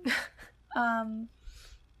 interesting. And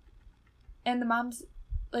the mom's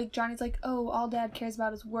like, Johnny's like, oh, all Dad cares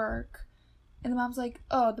about is work. And the mom's like,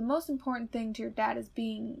 oh, the most important thing to your dad is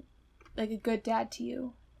being, like, a good dad to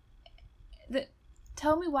you.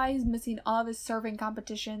 Tell me why he's missing all of his serving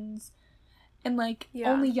competitions and, like,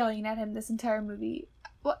 only yelling at him this entire movie.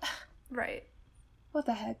 What? Right. What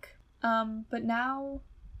the heck? But now,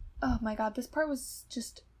 oh my god, this part was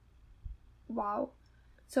just, wow.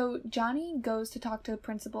 So Johnny goes to talk to the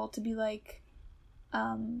principal to be like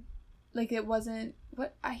it wasn't,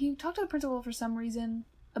 he talked to the principal for some reason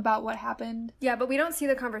about what happened. Yeah, but we don't see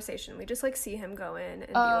the conversation. We just, like, see him go in and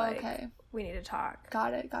be like, okay, we need to talk.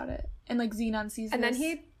 Got it. And, like, Xenon sees and this.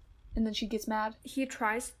 And then she gets mad. He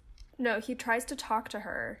tries to talk to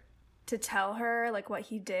her, to tell her, like, what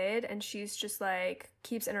he did, and she's just, like,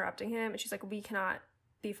 keeps interrupting him, and she's like, we cannot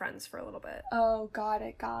be friends for a little bit. Oh, got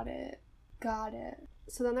it.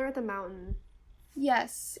 So then they're at the mountain.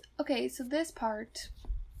 Yes. Okay, so this part,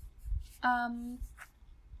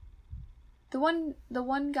 the one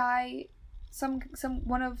guy,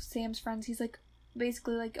 one of Sam's friends, he's like,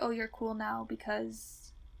 basically like, oh, you're cool now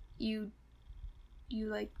because you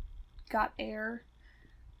like got air.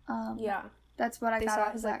 Yeah. That's what I got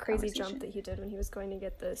out of that crazy jump that he did when he was going to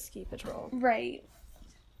get the ski patrol. Right.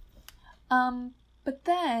 But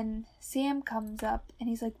then Sam comes up and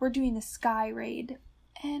he's like, we're doing the sky raid.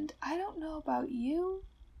 And I don't know about you,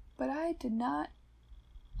 but I did not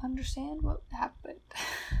understand what happened.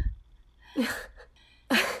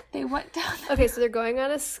 They went down. Okay, so they're going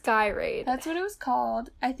on a sky raid. That's what it was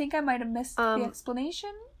called. I think I might have missed the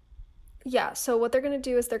explanation. Yeah, so what they're going to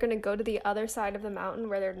do is they're going to go to the other side of the mountain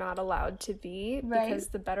where they're not allowed to be, right, because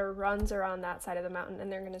the better runs are on that side of the mountain,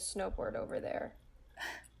 and they're going to snowboard over there.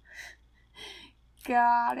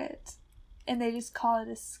 Got it. And they just call it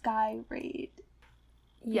a sky raid.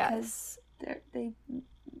 Yes. Because they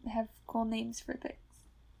have cool names for things.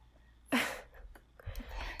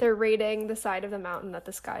 They're raiding the side of the mountain that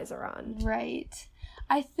the skies are on. Right.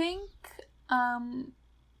 I think,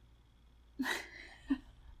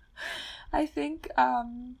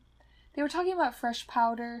 they were talking about fresh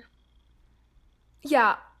powder.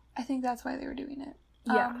 Yeah. I think that's why they were doing it.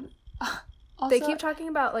 Yeah. Also, they keep talking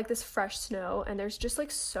about, like, this fresh snow, and there's just,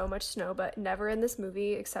 like, so much snow, but never in this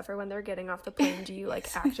movie, except for when they're getting off the plane, do you,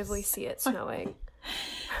 like, actively see it snowing.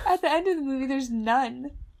 At the end of the movie, there's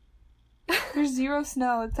none. There's zero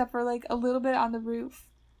snow, except for, like, a little bit on the roof.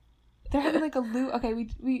 They're having, like, a loop. Okay,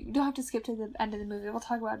 we don't have to skip to the end of the movie. We'll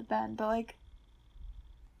talk about it then, but, like,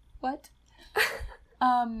 what?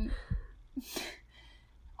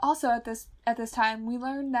 Also, at this time, we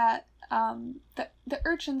learned that the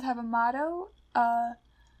urchins have a motto,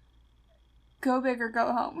 go big or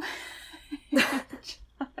go home.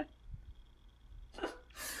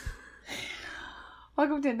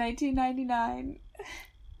 Welcome to 1999.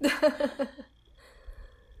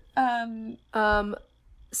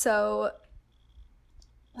 So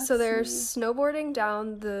they're snowboarding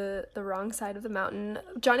down the wrong side of the mountain.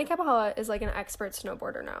 Johnny Capahala is, like, an expert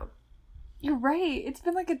snowboarder now. You're right. It's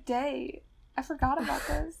been, like, a day. I forgot about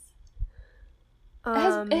this.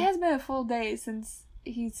 It has been a full day since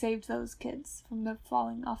he saved those kids from the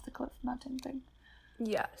falling off the cliff mountain thing.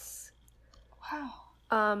 Yes.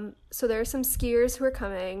 Wow. So there are some skiers who are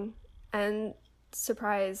coming, and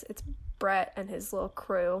surprise, it's Brett and his little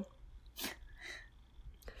crew.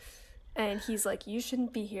 And he's like, you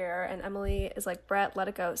shouldn't be here. And Emily is like, Brett, let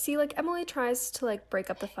it go. See, like, Emily tries to, like, break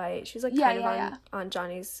up the fight. She's, like, on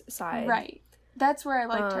Johnny's side. Right. That's where I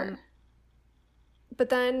liked her. But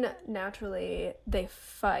then, naturally, they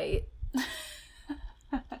fight.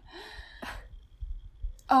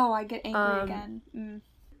 Oh, I get angry again.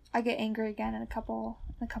 I get angry again in a couple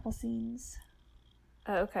scenes.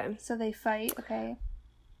 Okay. So they fight, okay.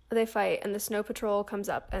 They fight, and the Snow Patrol comes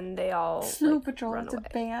up, and they all, Snow like, Patrol, run it's away.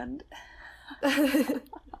 a band. The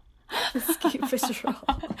Ski Patrol.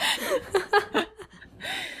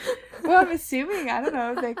 Well, I'm assuming, I don't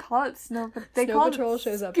know, they call it Snow Patrol. Snow Patrol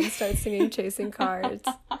shows up and starts singing Chasing Cars.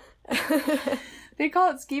 They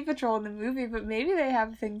call it Ski Patrol in the movie, but maybe they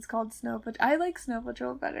have things called Snow Patrol. I like Snow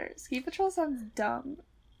Patrol better. Ski Patrol sounds dumb.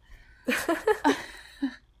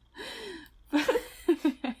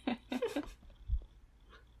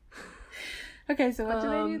 Okay, so what do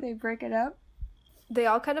they do? They break it up? They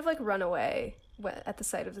all kind of like run away at the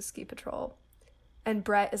sight of the ski patrol. And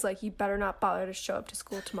Brett is like, you better not bother to show up to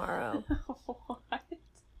school tomorrow. What?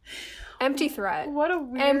 Empty threat. What a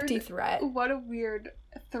weird... Empty threat. What a weird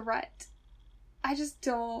threat. I just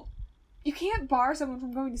don't... You can't bar someone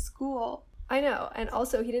from going to school. I know. And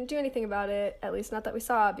also, he didn't do anything about it, at least not that we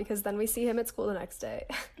saw, because then we see him at school the next day.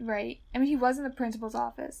 Right. I mean, he was in the principal's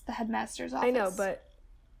office, the headmaster's office. I know, but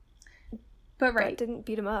right. Brett didn't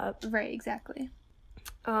beat him up. Right, exactly.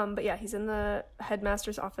 But yeah, he's in the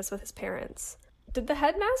headmaster's office with his parents. Did the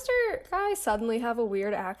headmaster guy suddenly have a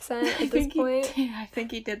weird accent at this point? I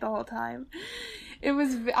think he did the whole time. It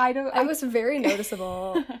was, It was very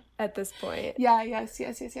noticeable at this point. Yeah, yes.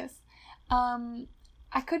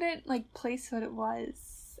 I couldn't, like, place what it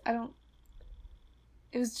was.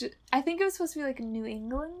 It was just, I think it was supposed to be, like, New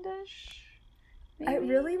Englandish, maybe? It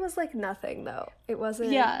really was, like, nothing, though. It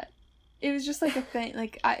wasn't... Yeah. It was just, like, a thing,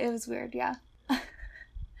 like, it was weird, yeah.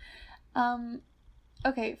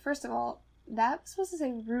 Okay, first of all, that was supposed to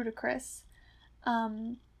say ludicrous. But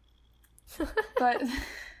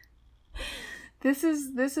this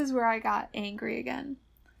is where I got angry again.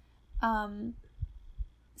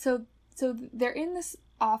 So they're in this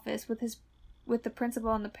office with the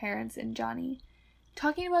principal and the parents and Johnny,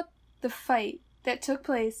 talking about the fight that took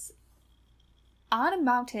place on a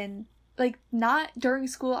mountain, like not during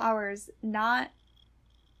school hours, not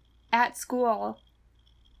at school.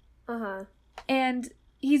 Uh-huh. And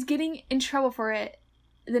he's getting in trouble for it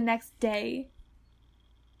the next day.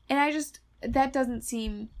 And that doesn't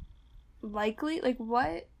seem likely. Like,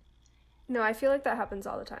 what? No, I feel like that happens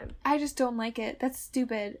all the time. I just don't like it. That's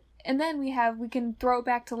stupid. And then we can throw it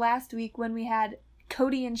back to last week when we had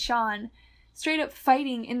Cody and Sean straight up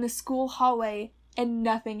fighting in the school hallway and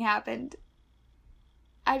nothing happened.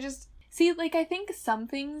 I think some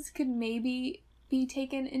things could maybe be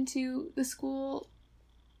taken into the school,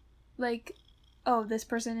 like, oh, this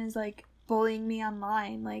person is, like, bullying me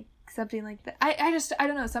online, like, something like that. I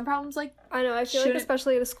don't know, some problems, like... I know, I feel like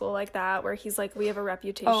especially at a school like that, where he's like, we have a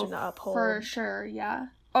reputation to uphold. For sure, yeah.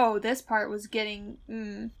 Oh, this part was getting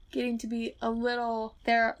to be a little...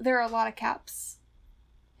 There are a lot of caps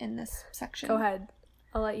in this section. Go ahead.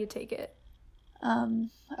 I'll let you take it.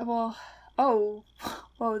 Whoa,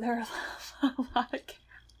 there are a lot of caps.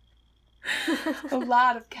 A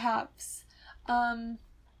lot of caps.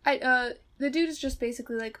 The dude is just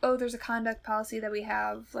basically like, oh, there's a conduct policy that we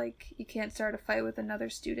have, like, you can't start a fight with another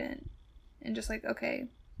student. And just like, okay.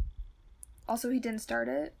 Also, he didn't start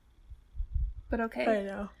it. But okay. I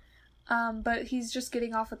know. But he's just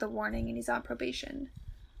getting off with a warning and he's on probation.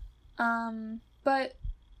 But...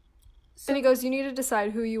 So, and he goes, you need to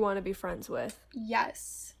decide who you want to be friends with.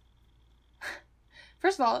 Yes.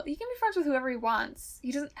 First of all, he can be friends with whoever he wants.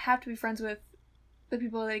 He doesn't have to be friends with the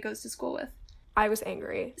people that he goes to school with. I was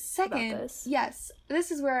angry about this. Yes, this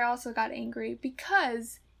is where I also got angry,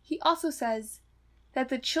 because he also says that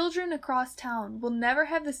the children across town will never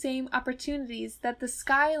have the same opportunities that the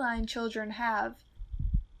Skyline children have.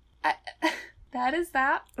 That is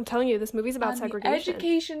that. I'm telling you, this movie's about segregation. The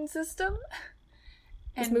education system.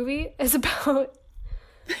 This movie is about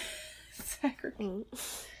segregation.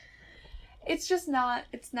 It's just not.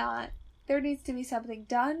 It's not. There needs to be something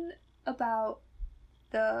done about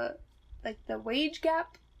the wage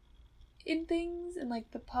gap in things, and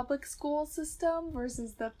like the public school system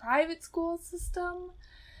versus the private school system,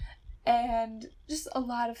 and just a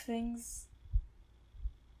lot of things.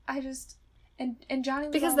 And Johnny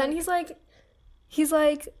was because then he's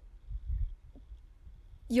like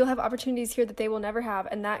you'll have opportunities here that they will never have,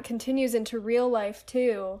 and that continues into real life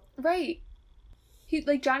too. Right.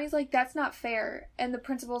 Johnny's like, that's not fair, and the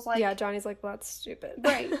principal's like, yeah, Johnny's like, well, that's stupid.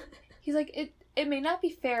 Right. He's like, it may not be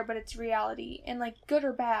fair, but it's reality, and like, good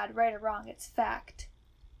or bad, right or wrong, it's fact.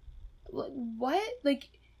 What? Like,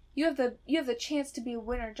 you have the chance to be a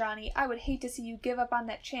winner, Johnny. I would hate to see you give up on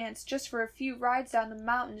that chance just for a few rides down the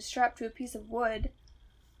mountain strapped to a piece of wood.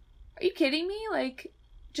 Are you kidding me? Like,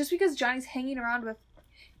 just because Johnny's hanging around with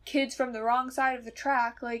kids from the wrong side of the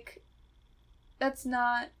track, like, that's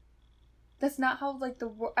not how, like,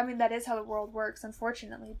 I mean, that is how the world works,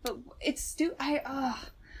 unfortunately, but it's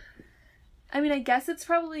I mean, I guess it's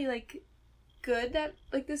probably, like, good that,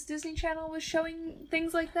 like, this Disney Channel was showing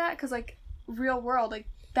things like that, because, like, real world, like,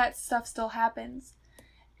 that stuff still happens,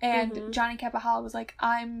 and Johnny Capahala was like,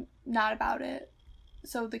 I'm not about it,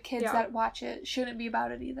 so the kids that watch it shouldn't be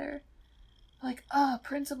about it either. Like,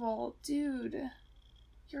 principal, dude,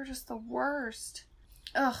 you're just the worst.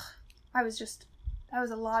 Ugh, that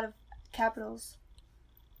was a lot of capitals.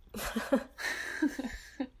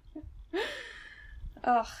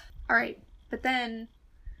 Ugh. Alright, but then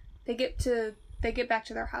they get back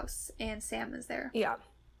to their house, and Sam is there. Yeah.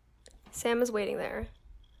 Sam is waiting there.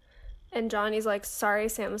 And Johnny's like, sorry,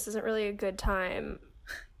 Sam, this isn't really a good time.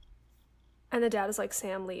 And the dad is like,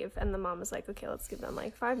 Sam, leave. And the mom is like, okay, let's give them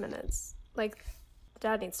like 5 minutes. Like, the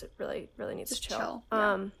dad needs to really needs to chill.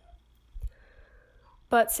 Yeah.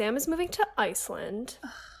 But Sam is moving to Iceland.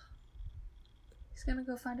 Ugh. He's gonna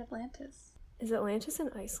go find Atlantis. Is Atlantis in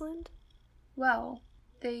Iceland? Well,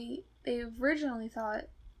 they originally thought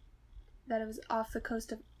that it was off the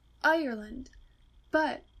coast of Ireland,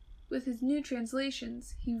 but with his new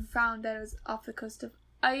translations, he found that it was off the coast of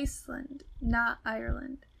Iceland, not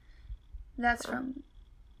Ireland. That's from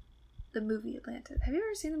the movie Atlantis. Have you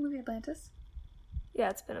ever seen the movie Atlantis? Yeah,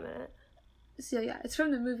 it's been a minute. So yeah, it's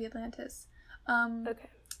from the movie Atlantis. Okay.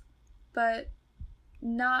 But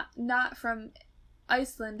not from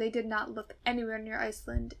Iceland. They did not look anywhere near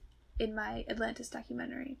Iceland in my Atlantis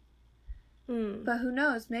documentary. But who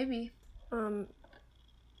knows? Maybe.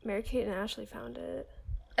 Mary-Kate and Ashley found it.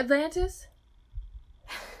 Atlantis?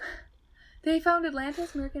 They found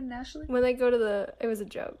Atlantis, Mary-Kate and Ashley? When they go to it was a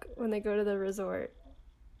joke. When they go to the resort.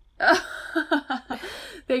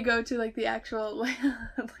 They go to, like, the actual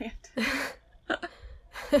Atlantis.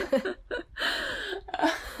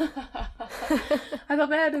 I thought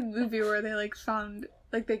they had a movie where they, like, found,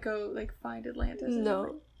 like, they go, like, find Atlantis.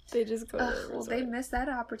 No, they just go to the resort. Well, they missed that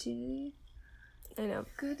opportunity. I know.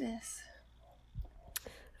 Goodness.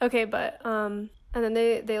 Okay, but, and then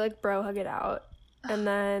they like, bro hug it out. And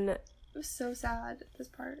then... It was so sad, this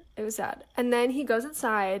part. It was sad. And then he goes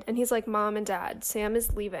inside, and he's like, Mom and Dad, Sam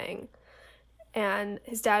is leaving. And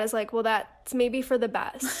his dad is like, well, that's maybe for the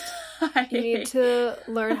best. You need to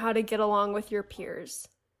learn how to get along with your peers.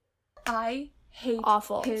 I hate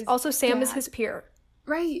Awful. his Also, Sam dad. is his peer.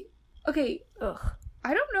 Right. Okay. Ugh.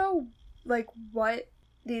 I don't know, like, what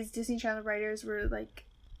these Disney Channel writers were like.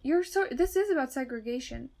 This is about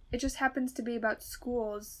segregation. It just happens to be about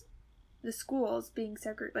schools, the schools being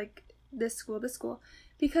segregated, like, this school.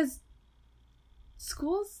 Because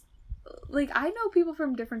schools, like, I know people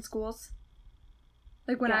from different schools.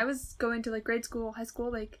 Like, when I was going to, like, grade school, high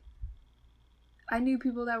school, like, I knew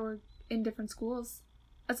people that were in different schools.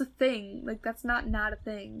 That's a thing. Like, that's not a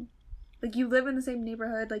thing. Like, you live in the same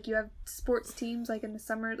neighborhood. Like, you have sports teams, like, in the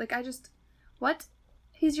summer. Like, what?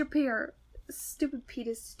 He's your peer. Stupid Pete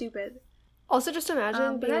is stupid. Also, just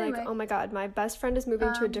imagine being anyway, like, oh my god, my best friend is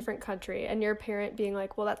moving to a different country, and your parent being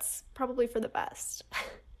like, well, that's probably for the best.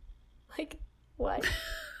 Like, what?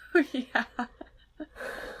 Yeah.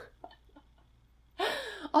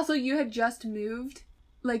 Also, you had just moved,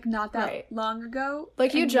 like, not that long ago.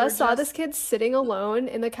 Like, you just saw this kid sitting alone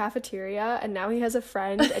in the cafeteria, and now he has a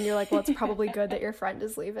friend, and you're like, well, it's probably good that your friend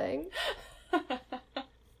is leaving.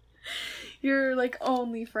 Your, like,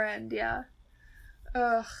 only friend, yeah.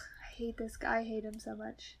 Ugh, I hate this guy. I hate him so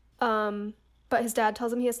much. But his dad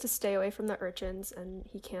tells him he has to stay away from the urchins, and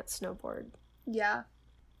he can't snowboard. Yeah.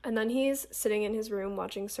 And then he's sitting in his room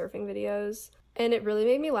watching surfing videos, and it really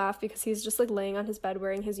made me laugh because he's just, like, laying on his bed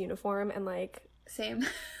wearing his uniform, and, like... Same.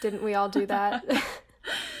 Didn't we all do that?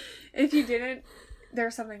 If you didn't,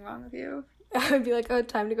 there's something wrong with you. I would be like, oh,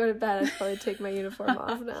 time to go to bed. I'd probably take my uniform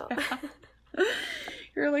off now.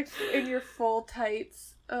 You're, like, in your full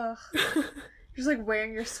tights. Ugh. You're just, like,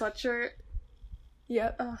 wearing your sweatshirt.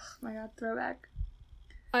 Yep. Ugh, my god, throwback.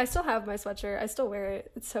 I still have my sweatshirt. I still wear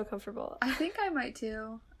it. It's so comfortable. I think I might,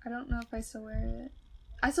 too. I don't know if I still wear it.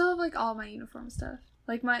 I still have, like, all my uniform stuff.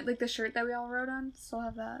 Like, the shirt that we all wrote on, still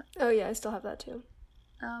have that. Oh, yeah, I still have that, too.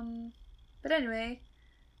 But anyway,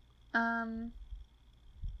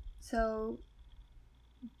 so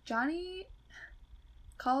Johnny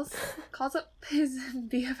calls up his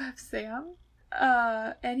BFF Sam,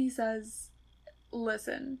 and he says,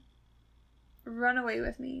 listen, run away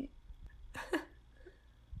with me.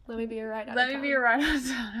 Let me be your ride out of town. Let me be your ride out of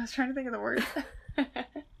town. I was trying to think of the word.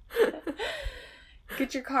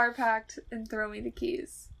 Get your car packed and throw me the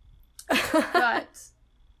keys. But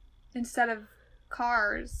instead of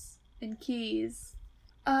cars and keys,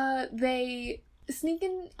 they sneak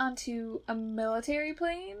in onto a military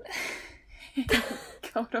plane and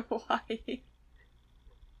go to Hawaii.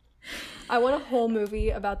 I want a whole movie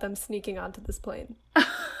about them sneaking onto this plane.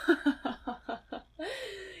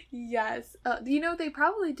 Yes. You know, they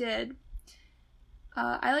probably did.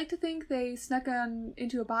 I like to think they snuck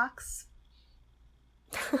into a box.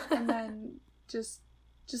 And then just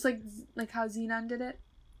like how Xenon did it.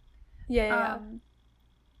 Yeah.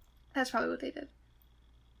 That's probably what they did.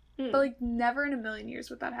 Mm. But, like, never in a million years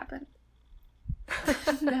would that happen.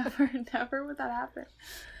 Never would that happen.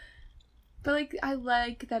 But, like, I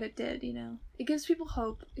like that it did, you know? It gives people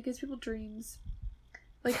hope. It gives people dreams.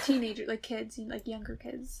 Like, teenagers, like, kids, you know, like, younger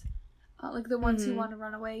kids. Like, the ones who want to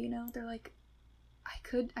run away, you know? They're like, I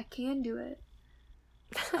can do it.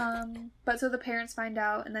 But so the parents find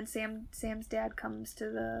out, and then Sam's dad comes to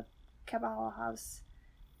the Kabbalah house.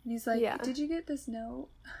 And he's like, Did you get this note?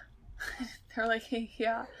 They're like, hey,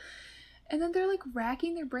 yeah. And then they're, like,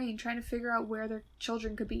 racking their brain trying to figure out where their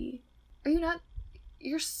children could be. Are you not...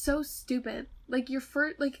 You're so stupid. Like,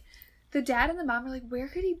 the dad and the mom are like, where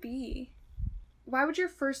could he be? Why would your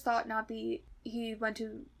first thought not be he went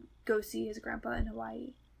to go see his grandpa in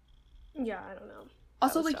Hawaii? Yeah, I don't know.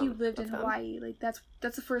 Also, like, you lived in Hawaii. Like, that's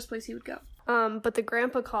the first place he would go. But the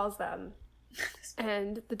grandpa calls them,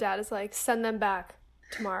 and the dad is like, send them back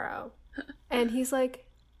tomorrow. And he's like,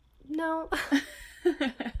 no.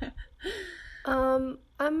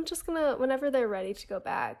 I'm just gonna, whenever they're ready to go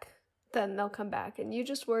back, then they'll come back, and you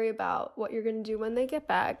just worry about what you're gonna do when they get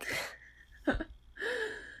back.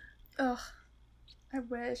 Ugh, I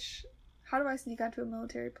wish. How do I sneak onto a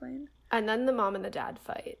military plane? And then the mom and the dad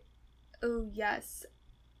fight. Oh, yes.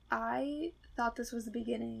 I thought this was the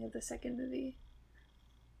beginning of the second movie.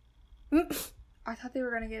 I thought they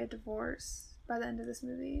were gonna get a divorce by the end of this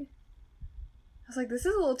movie. I was like, this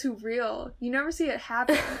is a little too real. You never see it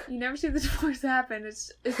happen. You never see the divorce happen.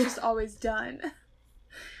 It's just always done.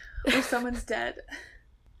 Or someone's dead.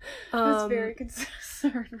 I was very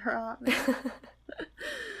concerned for Hotman.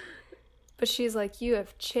 But she's like, you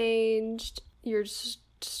have changed. You're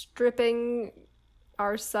stripping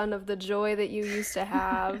our son of the joy that you used to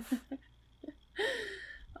have.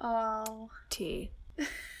 Oh. Tea.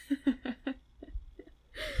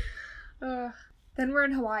 Then we're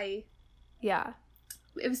in Hawaii. Yeah.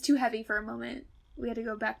 It was too heavy for a moment. We had to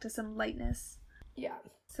go back to some lightness. Yeah.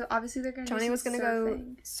 So obviously they're going to Johnny was going to go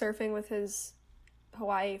surfing with his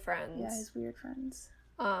Hawaii friends. Yeah, his weird friends.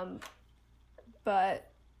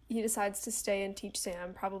 But he decides to stay and teach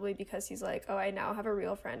Sam, probably because he's like, oh, I now have a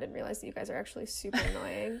real friend and realize that you guys are actually super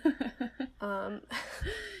annoying.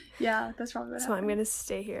 Yeah, that's probably what So happened. I'm going to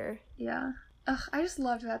stay here. Yeah. Ugh, I just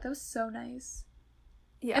loved that. That was so nice.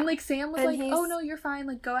 Yeah. And, like, Sam was like, oh, no, you're fine.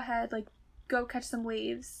 Like, go ahead. Like, go catch some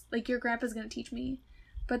waves. Like, your grandpa's going to teach me.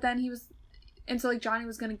 But then he was... And so, like, Johnny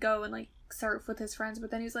was going to go and, like, surf with his friends.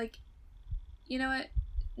 But then he was like, you know what?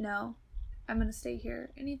 No. I'm going to stay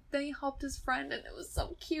here. And then he helped his friend, and it was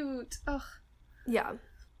so cute. Ugh. Yeah.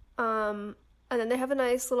 And then they have a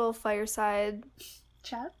nice little fireside...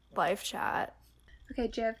 Chat? Live chat. Okay,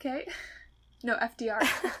 JFK? No, FDR.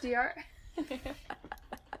 FDR.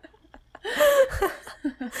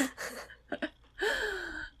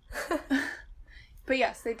 But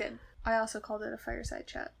yes, they did. I also called it a fireside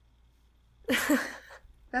chat.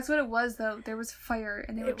 That's what it was, though. There was fire,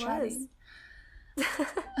 and they were chatting.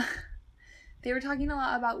 They were talking a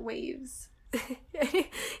lot about waves.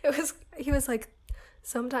 He was like,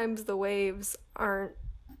 sometimes the waves aren't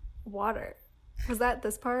water. Was that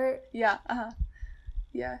this part? Yeah,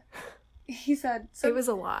 yeah. He said... It was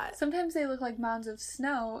a lot. Sometimes they look like mounds of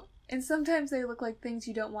snow, and sometimes they look like things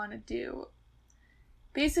you don't want to do.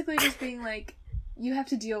 Basically just being like, you have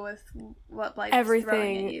to deal with what life is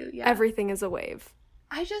throwing at you. Yeah. Everything is a wave.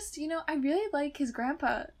 I just, I really like his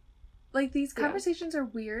grandpa. Like, these conversations are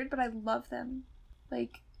weird, but I love them.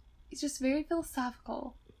 Like, it's just very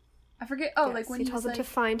philosophical. I forget, like when he tells him to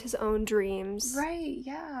find his own dreams. Right,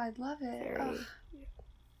 yeah, I love it.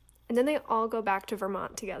 And then they all go back to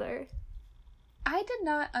Vermont together. I did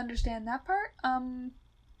not understand that part.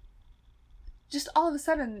 Just all of a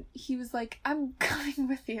sudden, he was like, I'm coming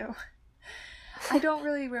with you. I don't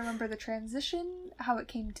really remember the transition, how it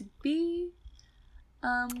came to be.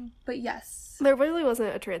 But yes. There really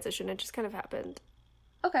wasn't a transition, it just kind of happened.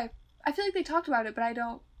 Okay. I feel like they talked about it, but I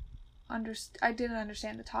didn't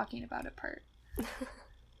understand the talking about it part.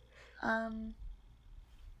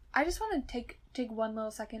 I just want to take one little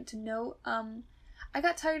second to note, I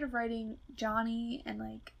got tired of writing Johnny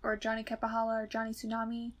or Johnny Kepahala or Johnny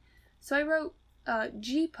Tsunami, so I wrote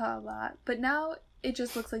GPA a lot, but now it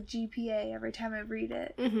just looks like GPA every time I read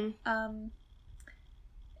it. Mm-hmm.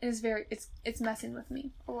 It's messing with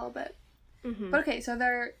me a little bit. Mm-hmm. But okay, so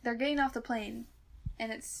they're getting off the plane,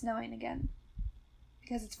 and it's snowing again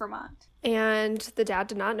because it's Vermont. And the dad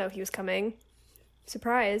did not know he was coming.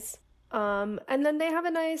 Surprise. And then they have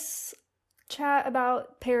a nice chat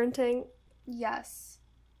about parenting. Yes.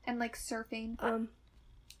 And, like, surfing.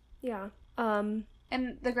 Yeah. And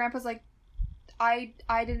the grandpa's like, I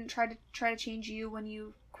didn't try to change you when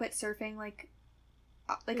you quit surfing, like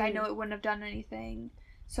I know it wouldn't have done anything.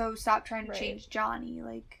 So stop trying to change Johnny,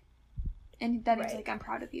 like, and then he's like, I'm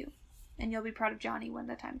proud of you, and you'll be proud of Johnny when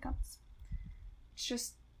the time comes. It's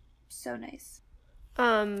just so nice.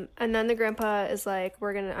 And then the grandpa is like,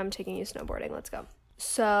 I'm taking you snowboarding, let's go.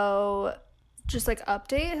 So, just like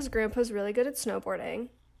update, his grandpa's really good at snowboarding.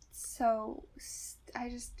 So,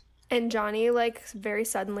 and Johnny, like, very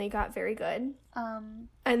suddenly got very good. And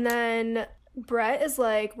then Brett is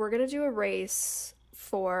like, we're gonna do a race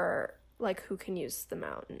for, like, who can use the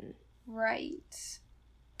mountain. Right.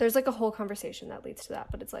 There's, like, a whole conversation that leads to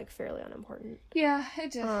that, but it's, like, fairly unimportant. Yeah,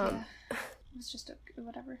 it did, yeah. It was just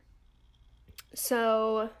whatever.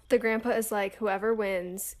 So, the grandpa is like, whoever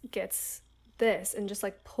wins gets this, and just,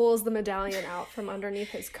 like, pulls the medallion out from underneath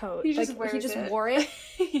his coat. He just wore it.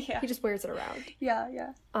 Yeah. He just wears it around.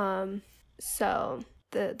 Yeah. So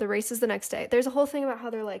the race is the next day. There's a whole thing about how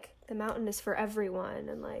they're like, the mountain is for everyone,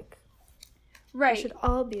 and like, right, we should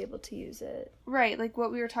all be able to use it. Right, like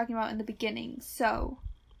what we were talking about in the beginning. So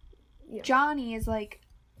yeah. Johnny is like,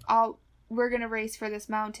 we're gonna race for this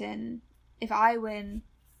mountain. If I win,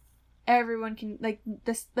 everyone can, like,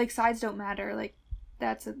 this, like, sides don't matter, like,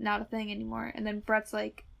 that's not a thing anymore. And then Brett's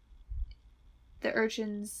like, the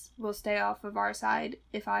urchins will stay off of our side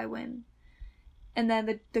if I win. And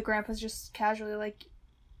then the grandpa's just casually like,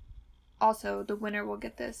 also, the winner will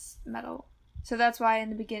get this medal. So that's why in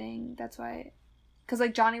the beginning, because,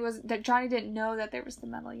 like, Johnny didn't know that there was the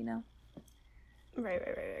medal, you know?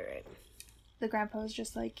 Right. The grandpa was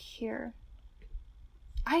just like, here.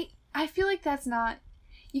 I feel like that's not,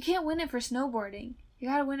 you can't win it for snowboarding. You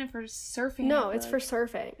gotta win it for surfing. No, it's for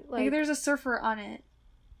surfing. Like, there's a surfer on it.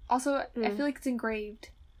 Also, I feel like it's engraved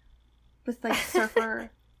with, like,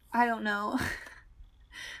 surfer. I don't know.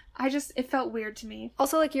 It felt weird to me.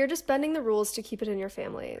 Also, like, you're just bending the rules to keep it in your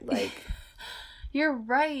family. Like, you're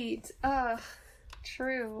right.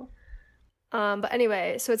 True. But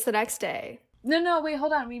anyway, so it's the next day. No, wait,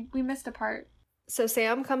 hold on. We missed a part. So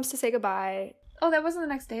Sam comes to say goodbye. Oh, that wasn't the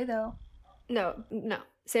next day, though. No.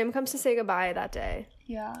 Sam comes to say goodbye that day.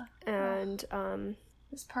 Yeah. And,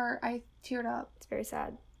 this part, I teared up. It's very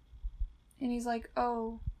sad. And he's like,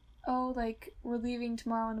 oh, like, we're leaving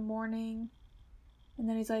tomorrow in the morning. And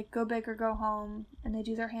then he's like, go big or go home. And they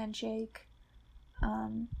do their handshake.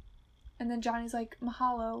 And then Johnny's like,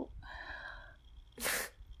 mahalo.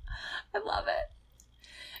 I love it.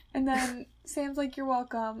 And then Sam's like, you're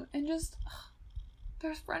welcome. And just,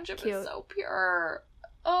 their friendship Cute. is so pure.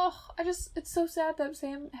 Oh, it's so sad that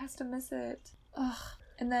Sam has to miss it. Ugh.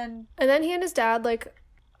 And then he and his dad, like,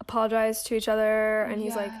 apologize to each other, and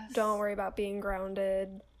he's yes. like, don't worry about being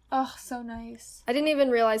grounded. Oh, so nice. I didn't even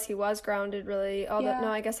realize he was grounded, really. Yeah. No,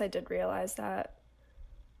 I guess I did realize that.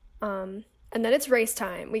 And then it's race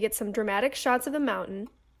time. We get some dramatic shots of the mountain.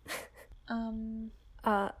 And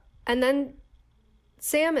then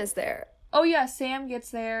Sam is there. Oh yeah, Sam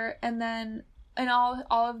gets there, and all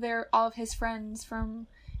of his friends from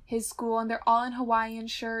his school, and they're all in Hawaiian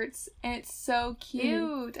shirts, and it's so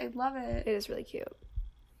cute. I love it. It is really cute.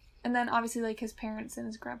 And then obviously, like, his parents and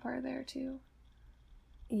his grandpa are there too.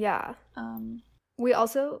 Yeah. We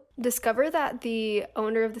also discover that the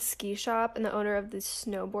owner of the ski shop and the owner of the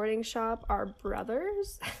snowboarding shop are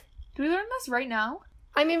brothers. Do we learn this right now?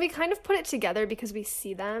 I mean, we kind of put it together because we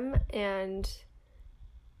see them, and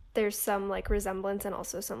there's some, like, resemblance and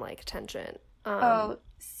also some, like, tension.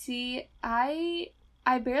 See, I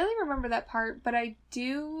barely remember that part, but I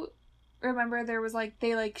do remember there was, like,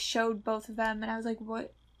 they, like, showed both of them, and I was like,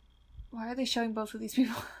 what? Why are they showing both of these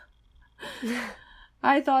people?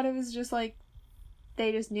 I thought it was just, like,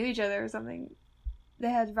 they just knew each other or something. They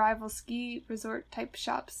had rival ski resort type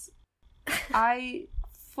shops. I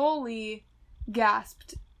fully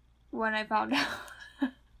gasped when I found out.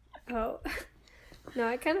 Oh. No,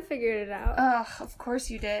 I kind of figured it out. Ugh, of course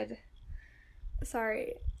you did.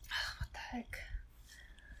 Sorry. What the heck?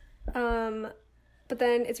 But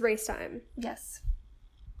then it's race time. Yes.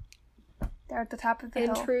 They're at the top of the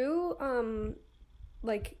In hill. true,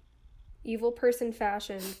 like, evil person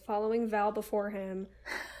fashion, following Val before him,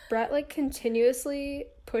 Brett, like, continuously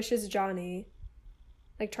pushes Johnny.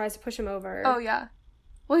 Like, tries to push him over. Oh, yeah.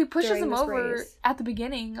 Well, he pushes him over race. at the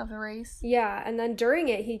beginning of the race. Yeah, and then during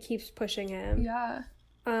it, he keeps pushing him. Yeah.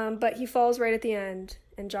 But he falls right at the end,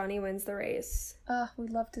 and Johnny wins the race.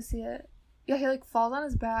 We'd love to see it. Yeah, he, like, falls on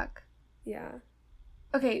his back. Yeah.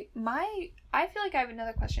 Okay, I feel like I have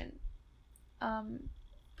another question.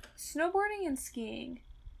 Snowboarding and skiing.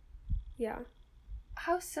 Yeah.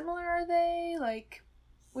 How similar are they? Like,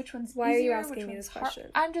 which one's Why easier? are you asking me this hard?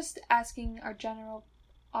 question? I'm just asking our general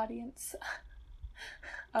audience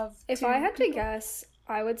of If I had to guess,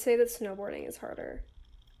 I would say that snowboarding is harder.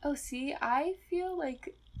 Oh, see, I feel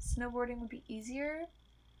like snowboarding would be easier.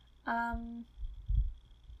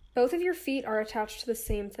 Both of your feet are attached to the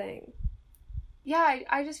same thing. Yeah,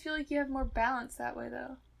 I just feel like you have more balance that way,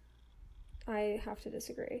 though. I have to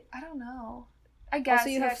disagree. I don't know. I guess. Also,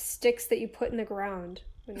 you have sticks that you put in the ground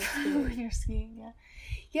when you're skiing. When you're skiing, yeah.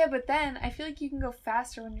 Yeah, but then I feel like you can go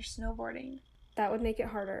faster when you're snowboarding. That would make it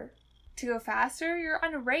harder. To go faster? You're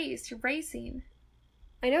on a race. You're racing.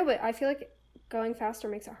 I know, but I feel like going faster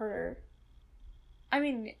makes it harder. I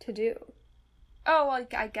mean... to do. Oh, well,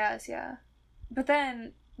 I guess, yeah. But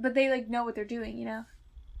they, like, know what they're doing, you know?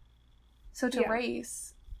 So to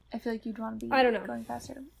race, I feel like you'd want to be I don't know. Going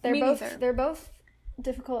faster. They're both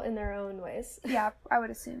difficult in their own ways. Yeah, I would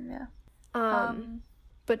assume, yeah.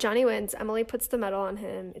 But Johnny wins. Emily puts the medal on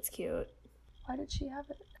him. It's cute. Why did she have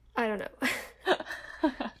it? I don't know.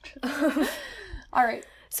 All right.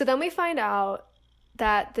 So then we find out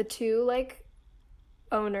that the two, like,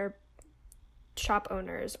 shop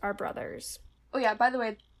owners are brothers. Oh yeah, by the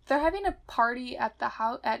way, they're having a party at the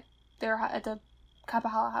house, at the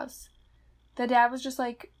Kapahala house. The dad was just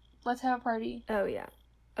like, let's have a party. Oh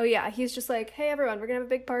yeah, he's just like, hey everyone, we're gonna have a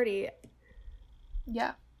big party.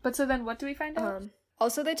 Yeah, but so then what do we find out?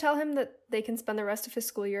 Also, they tell him that they can spend the rest of his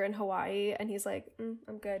school year in Hawaii, and he's like,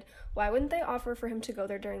 I'm good. Why wouldn't they offer for him to go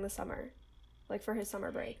there during the summer? Like, for his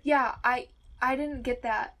summer break? Yeah, I didn't get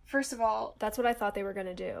that. First of all... That's what I thought they were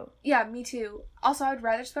gonna do. Yeah, me too. Also, I would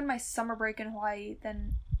rather spend my summer break in Hawaii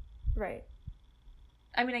than... Right.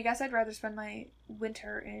 I mean, I guess I'd rather spend my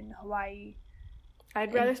winter in Hawaii.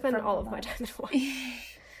 I'd rather spend all of my time in Hawaii.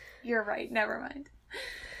 You're right. Never mind.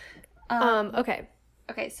 Okay.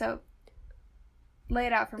 Okay, so... lay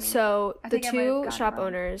it out for me. So, the two shop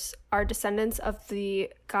owners are descendants of the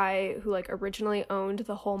guy who, like, originally owned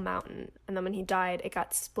the whole mountain. And then when he died, it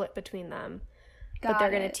got split between them. But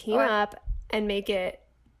they're going to team up and make it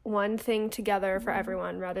one thing together for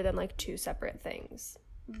everyone rather than, like, two separate things.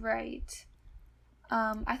 Right.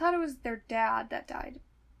 I thought it was their dad that died.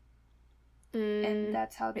 And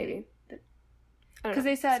that's how they... Because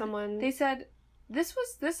they said... They said... This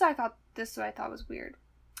I thought was weird.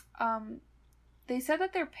 They said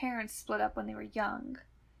that their parents split up when they were young.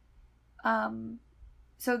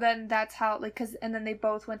 So then that's how, like, and then they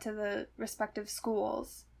both went to the respective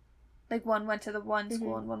schools. Like, one went to the one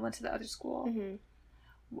school and one went to the other school. Mm-hmm.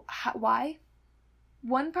 Why?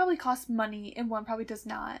 One probably costs money and one probably does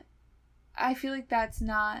not. I feel like that's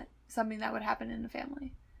not something that would happen in a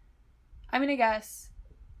family. I mean, I guess.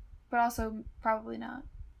 But also, probably not.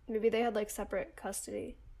 Maybe they had, like, separate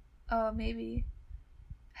custody. Oh, maybe.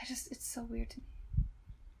 It's so weird to me.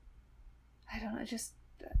 I don't know, it just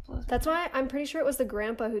blows That's why I'm pretty sure it was the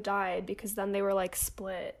grandpa who died, because then they were, like,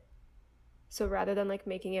 split. So rather than, like,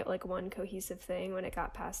 making it, like, one cohesive thing, when it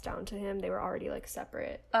got passed down to him, they were already, like,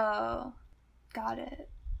 separate. Oh, got it.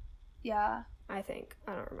 Yeah. I think.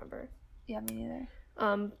 I don't remember. Yeah, me neither.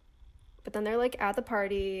 But then they're, like, at the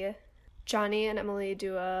party. Johnny and Emily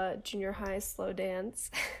do a junior high slow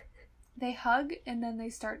dance. They hug, and then they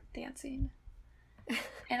start dancing.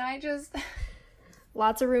 And I just...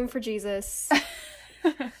 Lots of room for Jesus.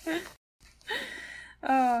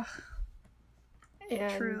 Oh.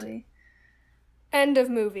 And truly. End of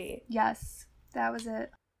movie. Yes, that was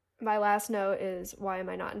it. My last note is, why am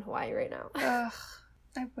I not in Hawaii right now? Ugh,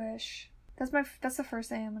 I wish. That's the first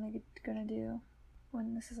thing I'm gonna do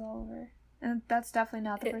when this is all over. And that's definitely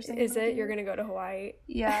not the first thing. Is it? You're gonna go to Hawaii?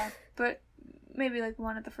 Yeah, but maybe, like,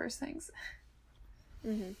 one of the first things.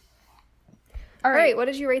 Mm-hmm. All right, what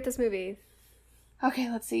did you rate this movie?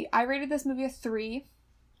 Okay, let's see. I rated this movie a 3.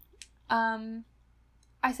 I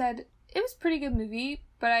said it was a pretty good movie,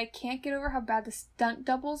 but I can't get over how bad the stunt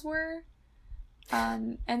doubles were.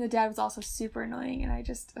 And the dad was also super annoying, and I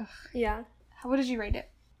just... Ugh. Yeah. What did you rate it?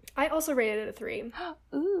 I also rated it a 3.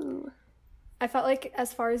 Ooh. I felt like,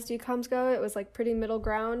 as far as DCOMs go, it was, like, pretty middle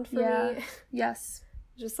ground for me. Yes.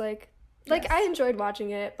 Just, like, I enjoyed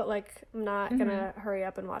watching it, but, like, I'm not gonna hurry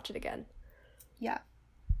up and watch it again. Yeah.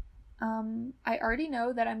 I already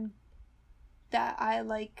know that I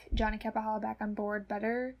like Johnny Kapahala Back on Board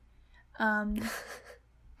better.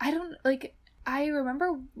 I don't, like, I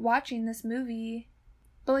remember watching this movie,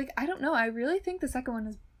 but, like, I don't know, I really think the second one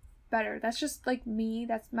is better. That's just, like, me,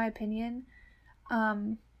 that's my opinion.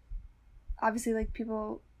 Obviously, like,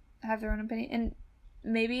 people have their own opinion, and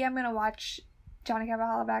maybe I'm gonna watch Johnny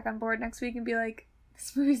Kapahala Back on Board next week and be like,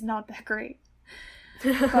 this movie's not that great.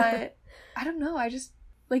 But I don't know, I just,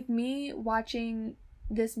 like, me watching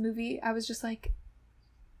this movie, I was just like,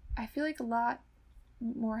 I feel like a lot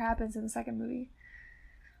more happens in the second movie.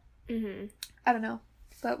 I don't know.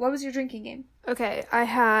 But what was your drinking game? Okay, I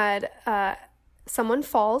had someone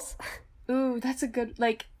falls. Ooh, that's a good,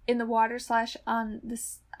 like, in the water / on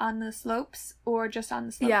the slopes, or just on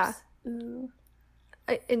the slopes? Yeah. Ooh.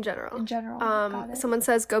 In general. In general. Got it. Someone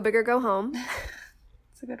says, go big or go home.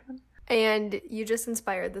 It's a good one. And you just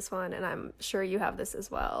inspired this one, and I'm sure you have this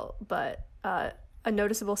as well, but a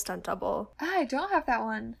noticeable stunt double. I don't have that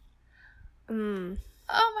one. Mm.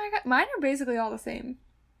 Oh my god. Mine are basically all the same.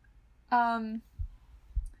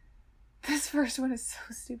 This first one is so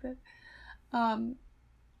stupid.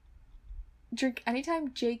 Drink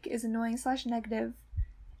anytime Jake is annoying / negative.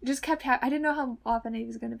 It just kept I didn't know how often he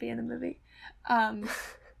was going to be in the movie.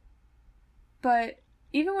 But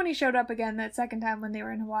even when he showed up again that second time when they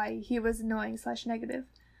were in Hawaii, he was annoying / negative.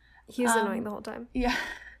 He was annoying the whole time. Yeah.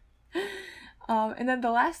 And then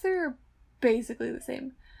the last three are basically the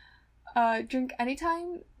same. Drink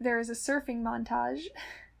anytime there is a surfing montage.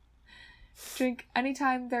 Drink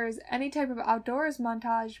anytime there is any type of outdoors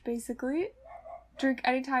montage, basically. Drink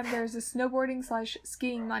anytime there is a snowboarding /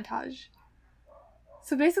 skiing montage.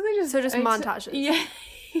 So basically just montages. Yeah.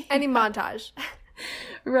 Any montage.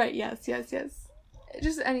 Right, yes.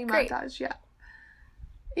 Just any Great. montage, yeah.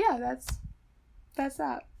 Yeah, that's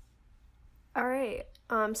that. All right.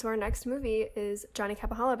 So our next movie is Johnny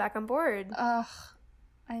Capahala Back on Board. Ugh.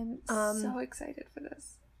 I'm so excited for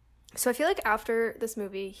this. So I feel like after this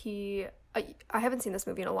movie, I haven't seen this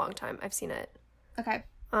movie in a long time. I've seen it. Okay.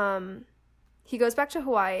 He goes back to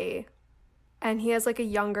Hawaii, and he has like a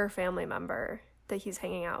younger family member that he's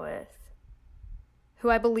hanging out with, who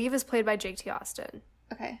I believe is played by Jake T. Austin.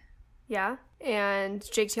 Okay. Yeah? And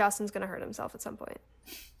Jake T. Austin's gonna hurt himself at some point.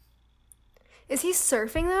 Is he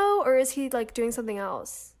surfing, though, or is he, like, doing something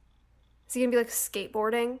else? Is he gonna be, like,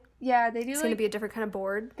 skateboarding? Yeah, they do It's gonna be a different kind of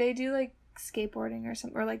board? They do, like, skateboarding or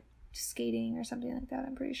something, or, like, skating or something like that,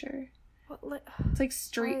 I'm pretty sure. What, It's, like,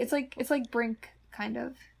 street. It's like Brink, kind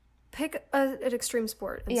of. Pick an extreme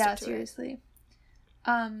sport and Yeah, stick to seriously.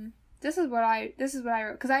 This is what I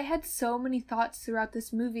wrote, because I had so many thoughts throughout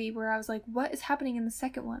this movie where I was like, what is happening in the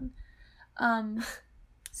second one?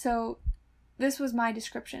 So this was my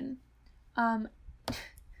description.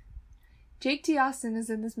 Jake T. Austin is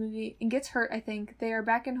in this movie and gets hurt, I think. They are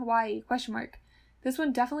back in Hawaii, ? This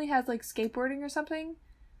one definitely has, like, skateboarding or something.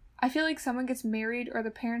 I feel like someone gets married or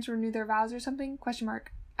the parents renew their vows or something, ?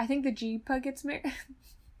 I think the G-Pug gets married.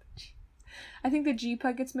 I think the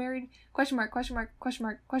G-Pug gets married, ? IDK.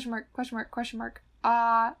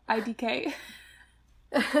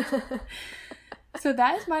 So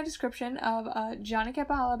that is my description of Johnny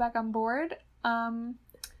Capahala Back on Board. I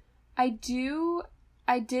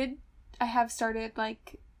have started,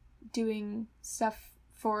 like, doing stuff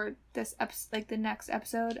for this like the next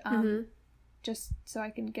episode, just so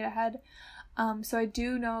I can get ahead. So I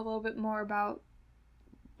do know a little bit more about,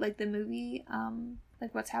 like, the movie,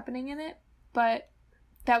 like, what's happening in it, but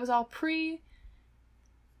that was all pre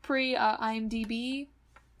IMDb.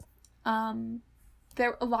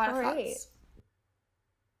 There were a lot of thoughts.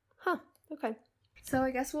 Huh. Okay. So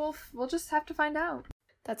I guess we'll just have to find out.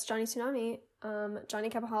 That's Johnny Tsunami. Johnny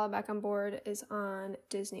Capahala Back on Board is on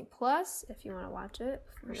Disney Plus if you want to watch it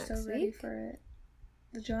for We're next so ready week. for it.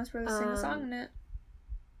 The Jonas Brothers sing a song in it.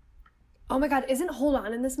 Oh my god, isn't Hold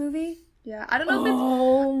On in this movie? Yeah, I don't know if it's...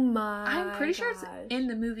 Oh my I'm pretty sure it's in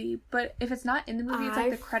the movie, but if it's not in the movie, it's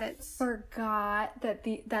like the credits. Forgot that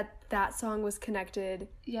that song was connected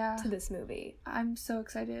to this movie. I'm so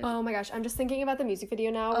excited. Oh my gosh, I'm just thinking about the music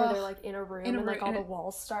video now where they're, like, in a room and, like, all the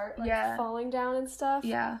walls start, like, falling down and stuff.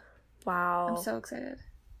 Yeah. Wow. I'm so excited.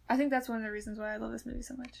 I think that's one of the reasons why I love this movie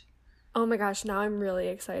so much. Oh my gosh, now I'm really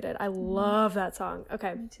excited. I love that song.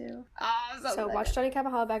 Okay. Me too. So watch Johnny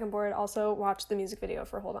Capahala Back on Board. Also watch the music video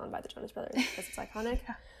for Hold On by the Jonas Brothers because it's iconic.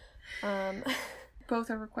 Both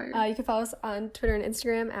are required. You can follow us on Twitter and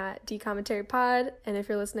Instagram at DCommentaryPod. And if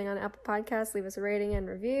you're listening on Apple Podcasts, leave us a rating and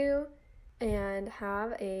review. And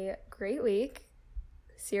have a great week.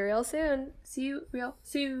 See you real soon. See you real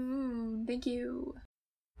soon. Thank you.